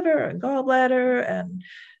about liver and gallbladder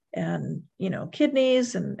and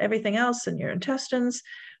kidneys and everything else and your intestines,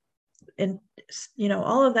 and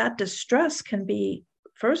all of that distress can be,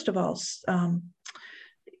 first of all,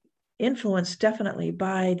 influenced definitely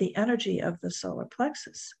by the energy of the solar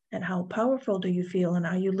plexus. And how powerful do you feel, and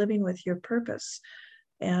are you living with your purpose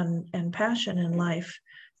and passion in life,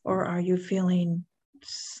 or are you feeling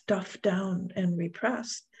stuffed down and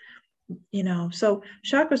repressed? So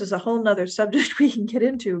chakras is a whole nother subject we can get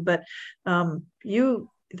into, but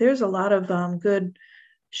there's a lot of good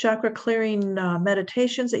chakra clearing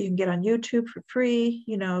meditations that you can get on YouTube for free.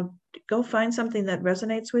 Go find something that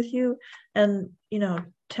resonates with you, and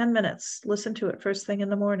 10 minutes, listen to it first thing in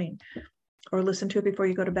the morning, or listen to it before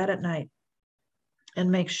you go to bed at night,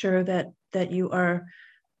 and make sure that you are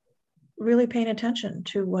really paying attention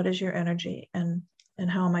to what is your energy and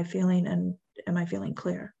how am I feeling, and am I feeling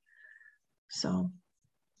clear? So,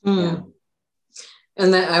 yeah.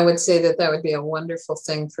 And that, I would say that would be a wonderful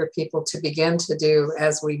thing for people to begin to do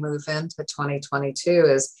as we move into 2022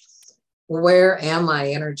 is, where am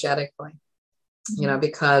I energetically?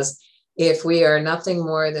 Because if we are nothing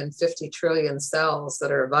more than 50 trillion cells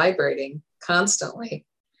that are vibrating constantly,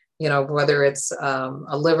 whether it's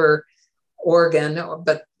a liver organ,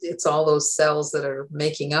 but it's all those cells that are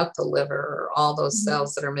making up the liver, or all those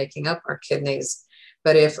cells that are making up our kidneys.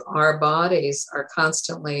 But if our bodies are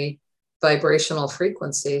constantly vibrational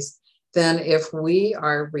frequencies, then if we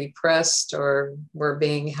are repressed or we're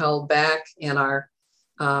being held back in our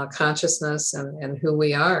consciousness and who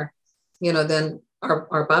we are, then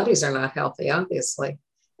our bodies are not healthy, obviously.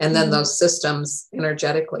 And then those systems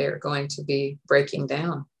energetically are going to be breaking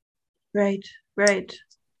down. Right, right.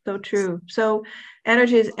 So true. So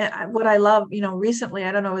energy is what I love, recently,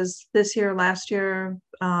 I don't know, was this year, last year,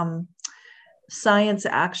 science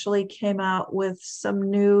actually came out with some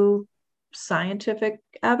new scientific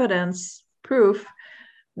evidence, proof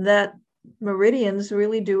that meridians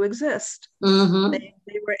really do exist. They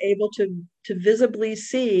were able to visibly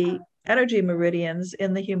see energy meridians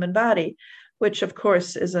in the human body, which of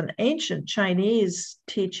course is an ancient Chinese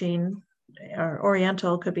teaching, or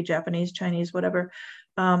Oriental, could be Japanese, Chinese, whatever,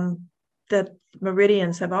 that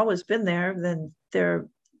meridians have always been there. Then they're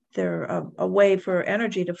a way for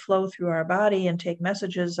energy to flow through our body and take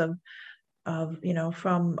messages of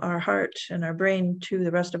from our heart and our brain to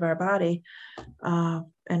the rest of our body.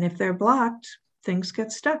 And if they're blocked, things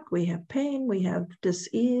get stuck. We have pain, we have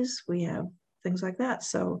dis-ease, we have things like that.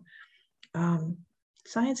 So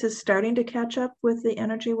science is starting to catch up with the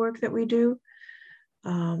energy work that we do.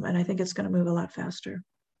 And I think it's going to move a lot faster.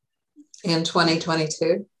 In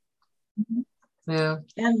 2022? Yeah.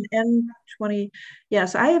 And 20,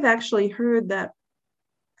 yes, I have actually heard that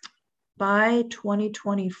by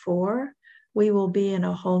 2024, we will be in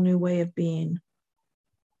a whole new way of being.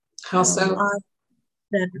 How so?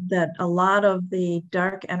 That a lot of the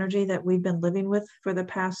dark energy that we've been living with for the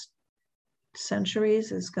past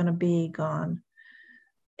centuries is going to be gone.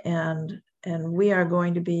 And we are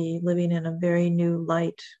going to be living in a very new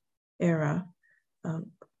light era.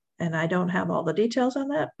 And I don't have all the details on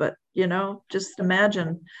that, but just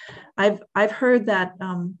imagine. I've heard that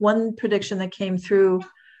one prediction that came through,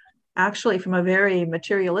 actually from a very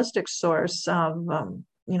materialistic source of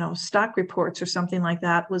stock reports or something like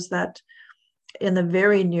that, was that in the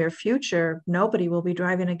very near future, nobody will be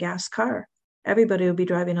driving a gas car. Everybody will be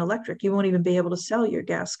driving electric. You won't even be able to sell your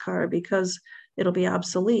gas car because it'll be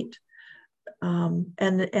obsolete.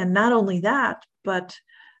 And not only that, but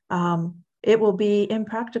it will be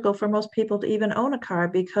impractical for most people to even own a car,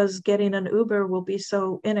 because getting an Uber will be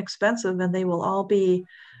so inexpensive, and they will all be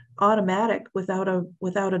automatic without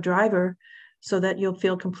a driver, so that you'll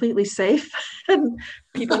feel completely safe. And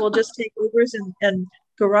people will just take Ubers, and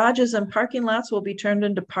garages and parking lots will be turned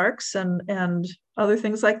into parks and other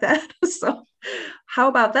things like that. So how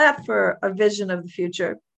about that for a vision of the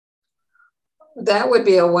future? That would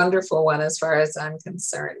be a wonderful one as far as I'm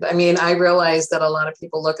concerned. I mean, I realize that a lot of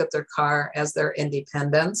people look at their car as their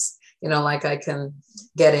independence, like I can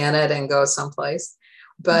get in it and go someplace.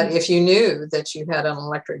 But if you knew that you had an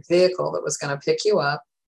electric vehicle that was going to pick you up,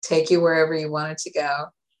 take you wherever you wanted to go,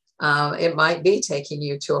 it might be taking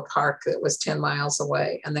you to a park that was 10 miles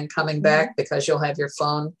away and then coming back, because you'll have your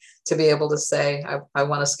phone to be able to say, I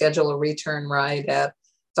want to schedule a return ride at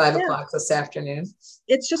 5 o'clock this afternoon.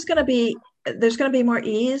 It's just going to be, there's going to be more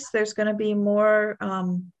ease. There's going to be more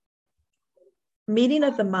meeting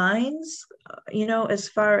of the minds, as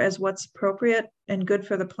far as what's appropriate and good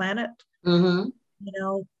for the planet.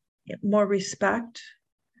 More respect.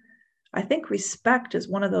 I think respect is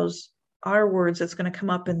one of those R words that's going to come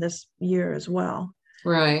up in this year as well.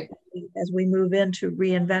 Right. As we move into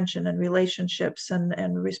reinvention and relationships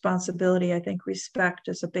and responsibility, I think respect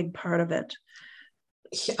is a big part of it.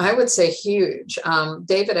 I would say huge.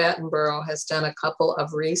 David Attenborough has done a couple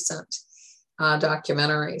of recent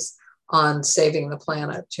documentaries on saving the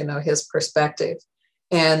planet, his perspective.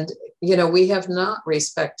 And, we have not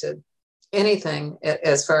respected anything,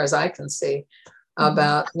 as far as I can see,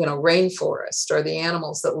 about, rainforest or the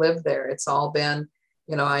animals that live there. It's all been,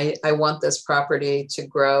 I want this property to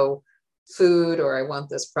grow food, or I want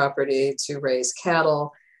this property to raise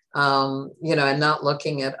cattle. And not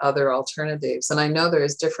looking at other alternatives. And I know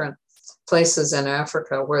there's different places in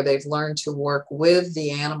Africa where they've learned to work with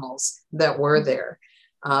the animals that were there.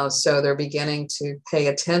 So they're beginning to pay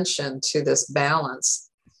attention to this balance,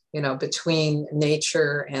 between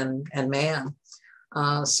nature and man.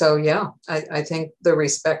 I think the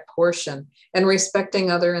respect portion and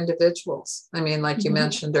respecting other individuals. I mean, like you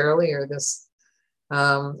mentioned earlier, this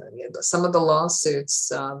some of the lawsuits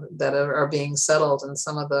that are being settled and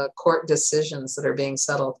some of the court decisions that are being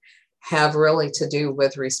settled have really to do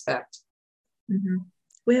with respect.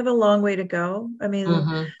 We have a long way to go. I mean,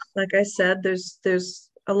 like I said, there's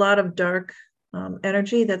a lot of dark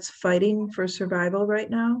energy that's fighting for survival right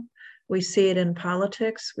now. We see it in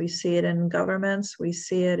politics. We see it in governments. We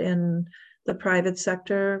see it in the private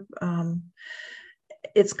sector.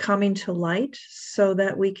 It's coming to light so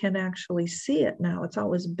that we can actually see it now. It's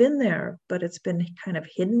always been there, but it's been kind of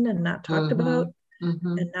hidden and not talked about.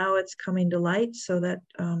 And now it's coming to light so that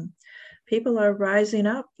people are rising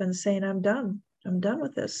up and saying, I'm done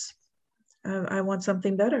with this. I want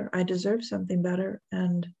something better. I deserve something better.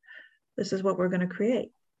 And this is what we're going to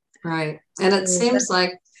create. Right. And it seems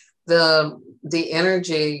like the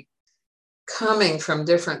energy coming from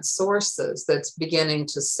different sources that's beginning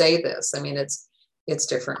to say this. I mean, it's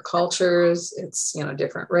different cultures, it's,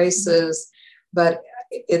 different races, but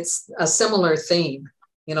it's a similar theme,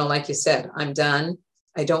 like you said, I'm done.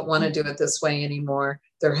 I don't want to do it this way anymore.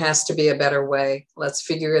 There has to be a better way. Let's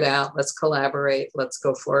figure it out. Let's collaborate. Let's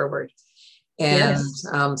go forward. And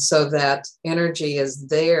so that energy is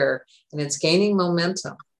there and it's gaining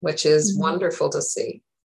momentum, which is wonderful to see.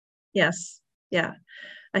 Yes. Yeah.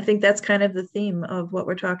 I think that's kind of the theme of what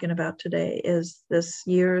we're talking about today. Is this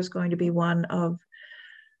year is going to be one of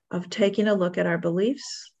taking a look at our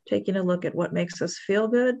beliefs, taking a look at what makes us feel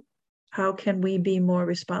good. How can we be more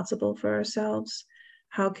responsible for ourselves?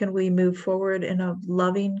 How can we move forward in a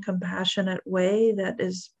loving, compassionate way that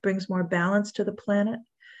brings more balance to the planet?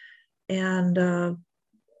 And I'm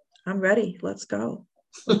ready. Let's go.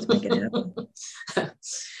 Let's make it happen.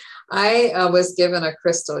 I was given a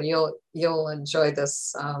crystal. You'll enjoy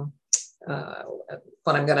this, what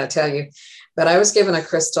I'm going to tell you. But I was given a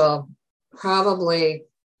crystal probably,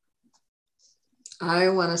 I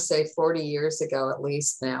want to say 40 years ago at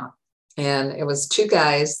least now. And it was two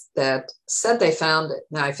guys that said they found it.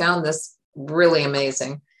 Now I found this really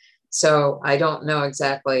amazing. So I don't know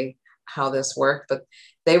exactly how this worked, but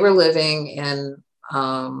they were living in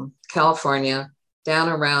California down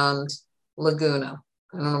around Laguna.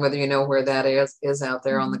 I don't know whether you know where that is out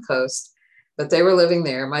there on the coast, but they were living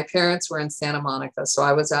there. My parents were in Santa Monica, so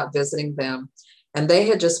I was out visiting them. And they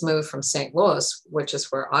had just moved from St. Louis, which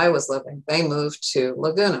is where I was living. They moved to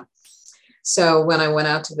Laguna. So when I went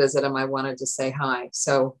out to visit them, I wanted to say hi.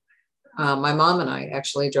 So my mom and I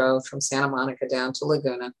actually drove from Santa Monica down to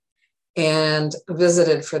Laguna and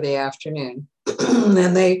visited for the afternoon.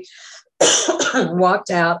 And they walked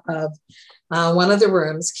out of one of the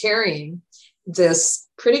rooms carrying this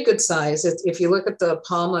pretty good size. If you look at the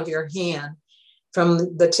palm of your hand,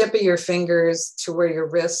 from the tip of your fingers to where your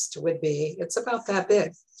wrist would be, it's about that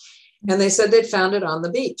big. And they said they'd found it on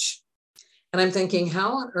the beach. And I'm thinking,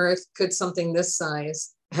 how on earth could something this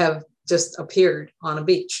size have just appeared on a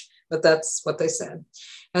beach? But that's what they said.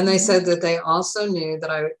 And they said that they also knew that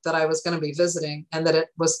I was going to be visiting and that it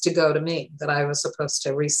was to go to me, that I was supposed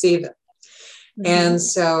to receive it. And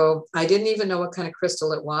so I didn't even know what kind of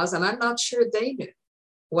crystal it was. And I'm not sure they knew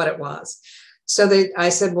what it was. So I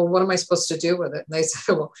said, well, what am I supposed to do with it? And they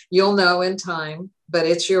said, well, you'll know in time, but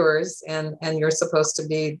it's yours. And you're supposed to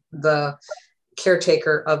be the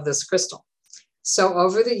caretaker of this crystal. So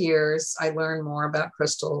over the years, I learned more about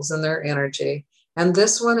crystals and their energy. And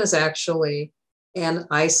this one is actually an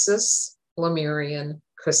Isis Lemurian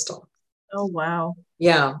crystal. Oh, wow.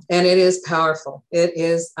 Yeah. And it is powerful. It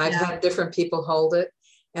is. I've had different people hold it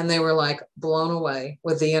and they were like blown away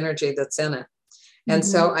with the energy that's in it. And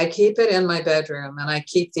so I keep it in my bedroom and I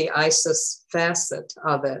keep the Isis facet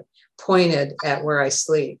of it pointed at where I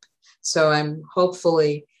sleep. So I'm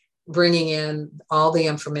hopefully bringing in all the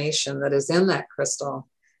information that is in that crystal,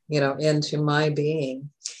 into my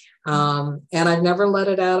being. And I've never let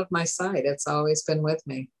it out of my sight. It's always been with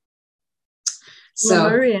me. So,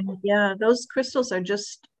 Lemurian, yeah, those crystals are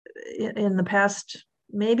just in the past,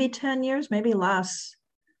 maybe 10 years, maybe less,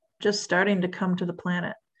 just starting to come to the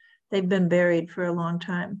planet. They've been buried for a long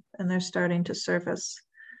time and they're starting to surface.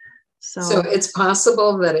 So it's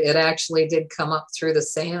possible that it actually did come up through the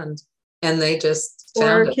sand and they just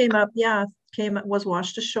found it. Came up, was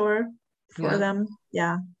washed ashore for them.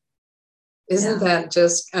 Yeah. Isn't that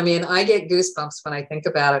just, I mean, I get goosebumps when I think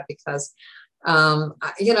about it because,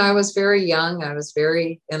 I was very young. I was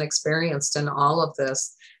very inexperienced in all of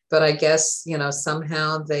this, but I guess,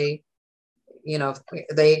 somehow they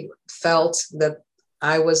felt that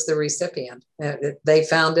I was the recipient. They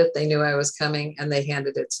found it. They knew I was coming and they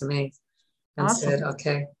handed it to me and said,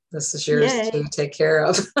 okay, this is yours to take care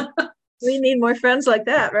of. We need more friends like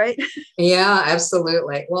that, right? Yeah,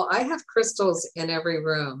 absolutely. Well, I have crystals in every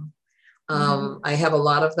room. I have a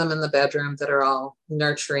lot of them in the bedroom that are all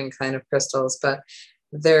nurturing kind of crystals, but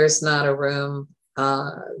there's not a room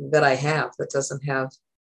that I have that doesn't have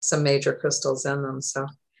some major crystals in them. So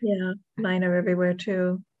yeah, mine are everywhere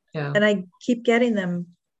too. Yeah. And I keep getting them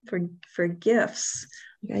for gifts.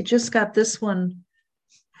 I just got this one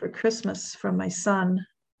for Christmas from my son.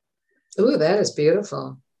 Ooh, that is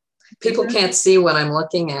beautiful. People can't see what I'm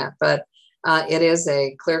looking at, but it is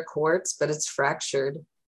a clear quartz, but it's fractured.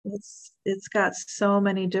 It's got so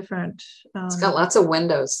many different. It's got lots of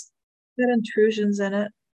windows. Got intrusions in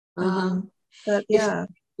it. But yeah.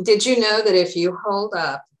 Did you know that if you hold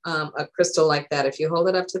up a crystal like that, if you hold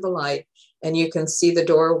it up to the light and you can see the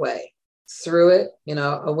doorway through it,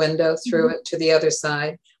 a window through it to the other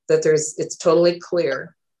side, that it's totally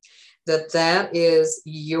clear, that is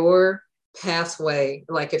your pathway.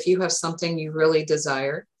 Like if you have something you really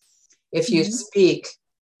desire, if you speak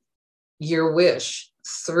your wish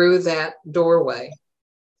through that doorway,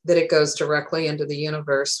 that it goes directly into the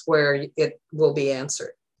universe where it will be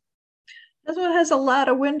answered. This one has a lot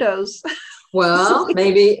of windows. Well,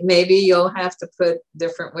 maybe you'll have to put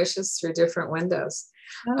different wishes through different windows.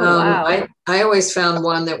 Oh, wow. I always found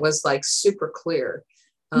one that was like super clear,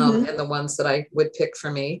 and the ones that I would pick for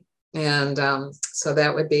me. And so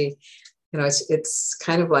that would be, it's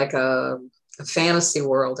kind of like a fantasy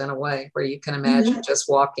world in a way, where you can imagine just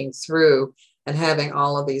walking through and having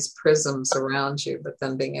all of these prisms around you, but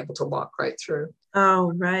then being able to walk right through.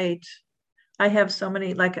 Oh, right. I have so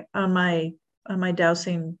many, like on my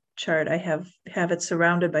dowsing chart, I have it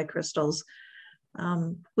surrounded by crystals,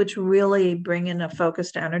 which really bring in a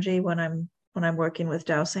focused energy when I'm working with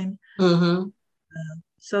dowsing. So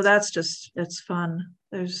it's fun.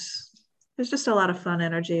 There's just a lot of fun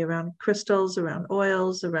energy around crystals, around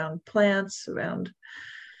oils, around plants, around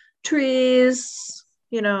trees,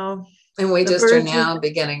 And we just are now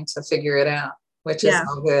beginning to figure it out, which is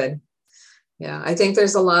all good. Yeah, I think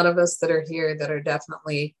there's a lot of us that are here that are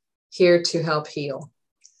definitely here to help heal.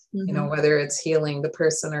 Whether it's healing the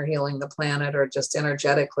person or healing the planet or just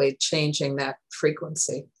energetically changing that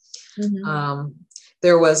frequency.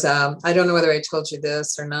 There was, I don't know whether I told you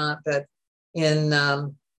this or not, but in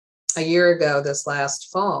a year ago, this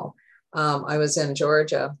last fall, I was in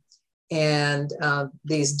Georgia, and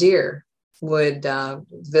these deer would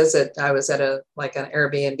visit. I was at an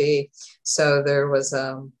Airbnb. So there was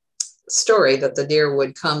a story that the deer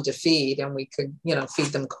would come to feed, and we could, feed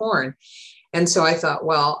them corn. And so I thought,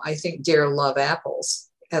 well, I think deer love apples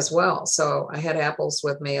as well. So I had apples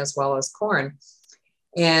with me as well as corn.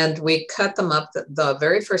 And we cut them up the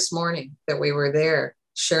very first morning that we were there.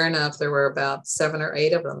 Sure enough, there were about 7 or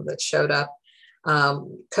 8 of them that showed up,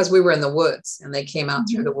 because we were in the woods, and they came out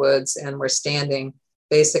through the woods and were standing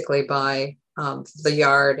basically by the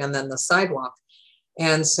yard and then the sidewalk.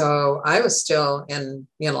 And so I was still in,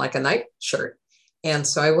 like a night shirt. And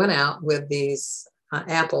so I went out with these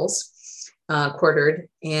apples, quartered,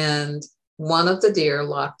 and one of the deer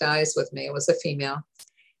locked eyes with me. It was a female.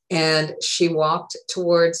 And she walked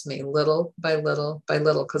towards me little by little by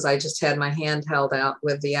little, because I just had my hand held out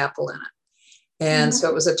with the apple in it. And so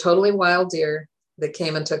it was a totally wild deer that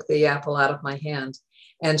came and took the apple out of my hand.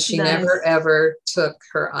 And she never, ever took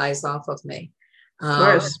her eyes off of me. Of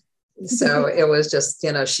course. So it was just,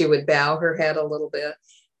 she would bow her head a little bit,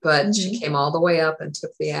 but she came all the way up and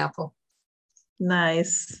took the apple.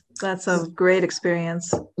 Nice. That's a great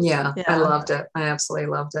experience. Yeah, I loved it. I absolutely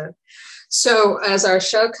loved it. So as our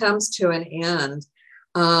show comes to an end,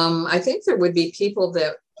 I think there would be people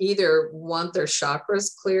that either want their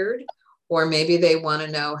chakras cleared, or maybe they want to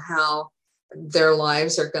know how their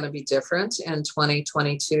lives are going to be different in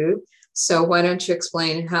 2022. So why don't you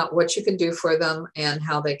explain what you can do for them and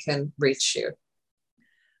how they can reach you?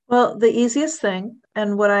 Well, the easiest thing,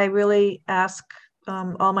 and what I really ask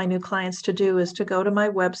all my new clients to do, is to go to my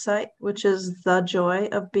website, which is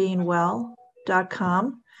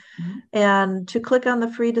thejoyofbeingwell.com, and to click on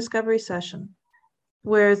the free discovery session,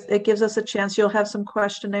 where it gives us a chance. You'll have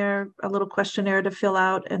a little questionnaire to fill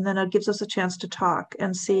out, and then it gives us a chance to talk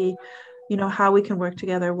and see, how we can work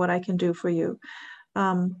together, what I can do for you.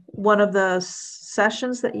 One of the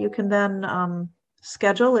sessions that you can then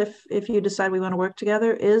schedule, if you decide we want to work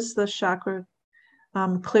together, is the chakra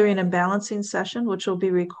clearing and balancing session, which will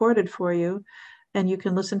be recorded for you, and you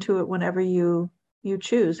can listen to it whenever you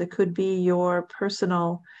choose. It could be your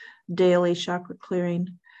personal daily chakra clearing,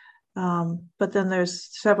 but then there's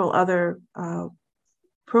several other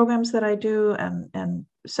programs that I do and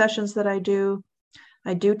sessions that I do.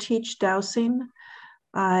 I do teach dowsing.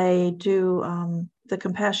 I do the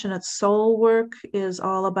compassionate soul work, is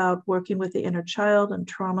all about working with the inner child and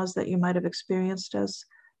traumas that you might have experienced as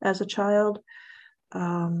a child.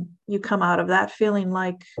 You come out of that feeling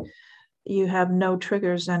like you have no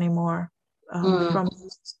triggers anymore from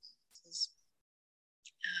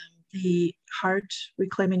the heart.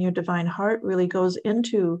 Reclaiming your divine heart really goes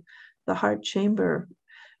into the heart chamber.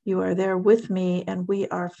 You are there with me, and we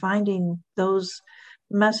are finding those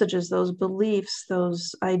messages, those beliefs,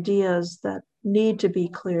 those ideas that need to be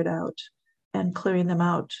cleared out, and clearing them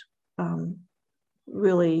out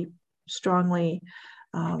really strongly.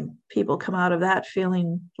 People come out of that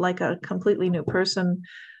feeling like a completely new person,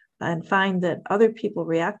 and find that other people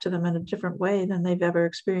react to them in a different way than they've ever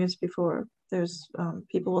experienced before. There's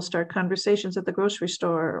people will start conversations at the grocery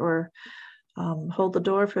store, or hold the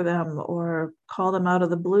door for them, or call them out of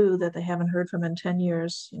the blue that they haven't heard from in 10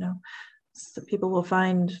 years. So people will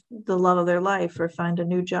find the love of their life, or find a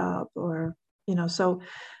new job, or, so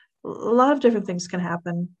a lot of different things can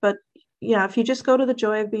happen. But yeah, if you just go to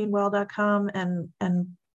thejoyofbeingwell.com and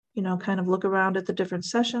kind of look around at the different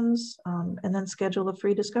sessions, and then schedule a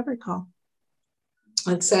free discovery call.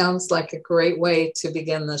 It sounds like a great way to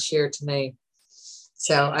begin this year to me.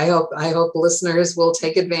 So I hope listeners will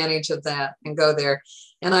take advantage of that and go there.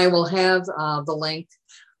 And I will have the link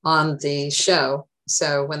on the show.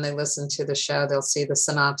 So when they listen to the show, they'll see the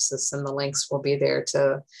synopsis, and the links will be there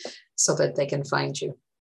so that they can find you.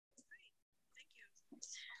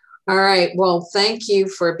 All right. Well, thank you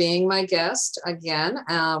for being my guest again.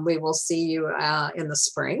 We will see you in the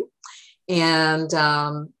spring. And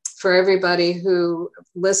for everybody who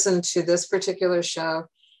listened to this particular show,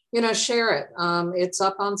 share it. It's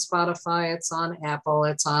up on Spotify, it's on Apple,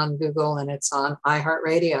 it's on Google, and it's on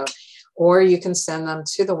iHeartRadio. Or you can send them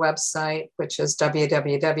to the website, which is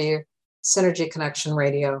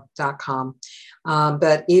www.synergyconnectionradio.com.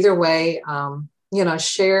 But either way,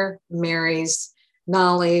 share Mary's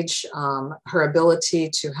knowledge, her ability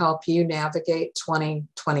to help you navigate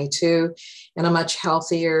 2022 in a much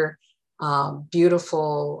healthier,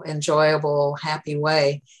 beautiful, enjoyable, happy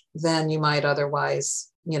way than you might otherwise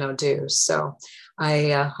do. So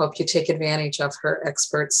I hope you take advantage of her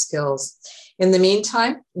expert skills. In the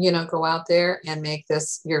meantime, go out there and make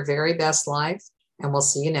this your very best life, and we'll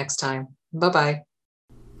see you next time. Bye-bye.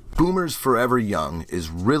 Boomers Forever Young is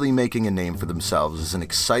really making a name for themselves as an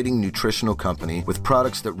exciting nutritional company with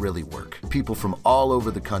products that really work. People from all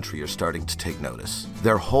over the country are starting to take notice.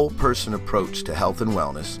 Their whole person approach to health and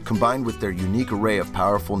wellness, combined with their unique array of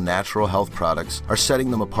powerful natural health products, are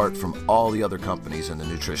setting them apart from all the other companies in the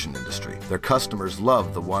nutrition industry. Their customers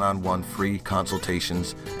love the one-on-one free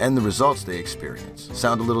consultations and the results they experience.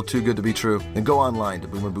 Sound a little too good to be true? Then go online to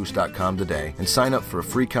boomerboost.com today and sign up for a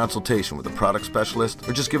free consultation with a product specialist,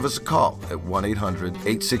 or just give us a call at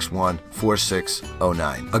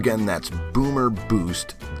 1-800-861-4609. Again, that's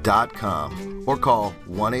boomerboost.com, or call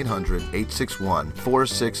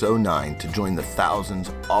 1-800-861-4609 to join the thousands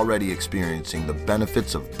already experiencing the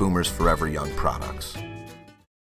benefits of Boomers Forever Young products.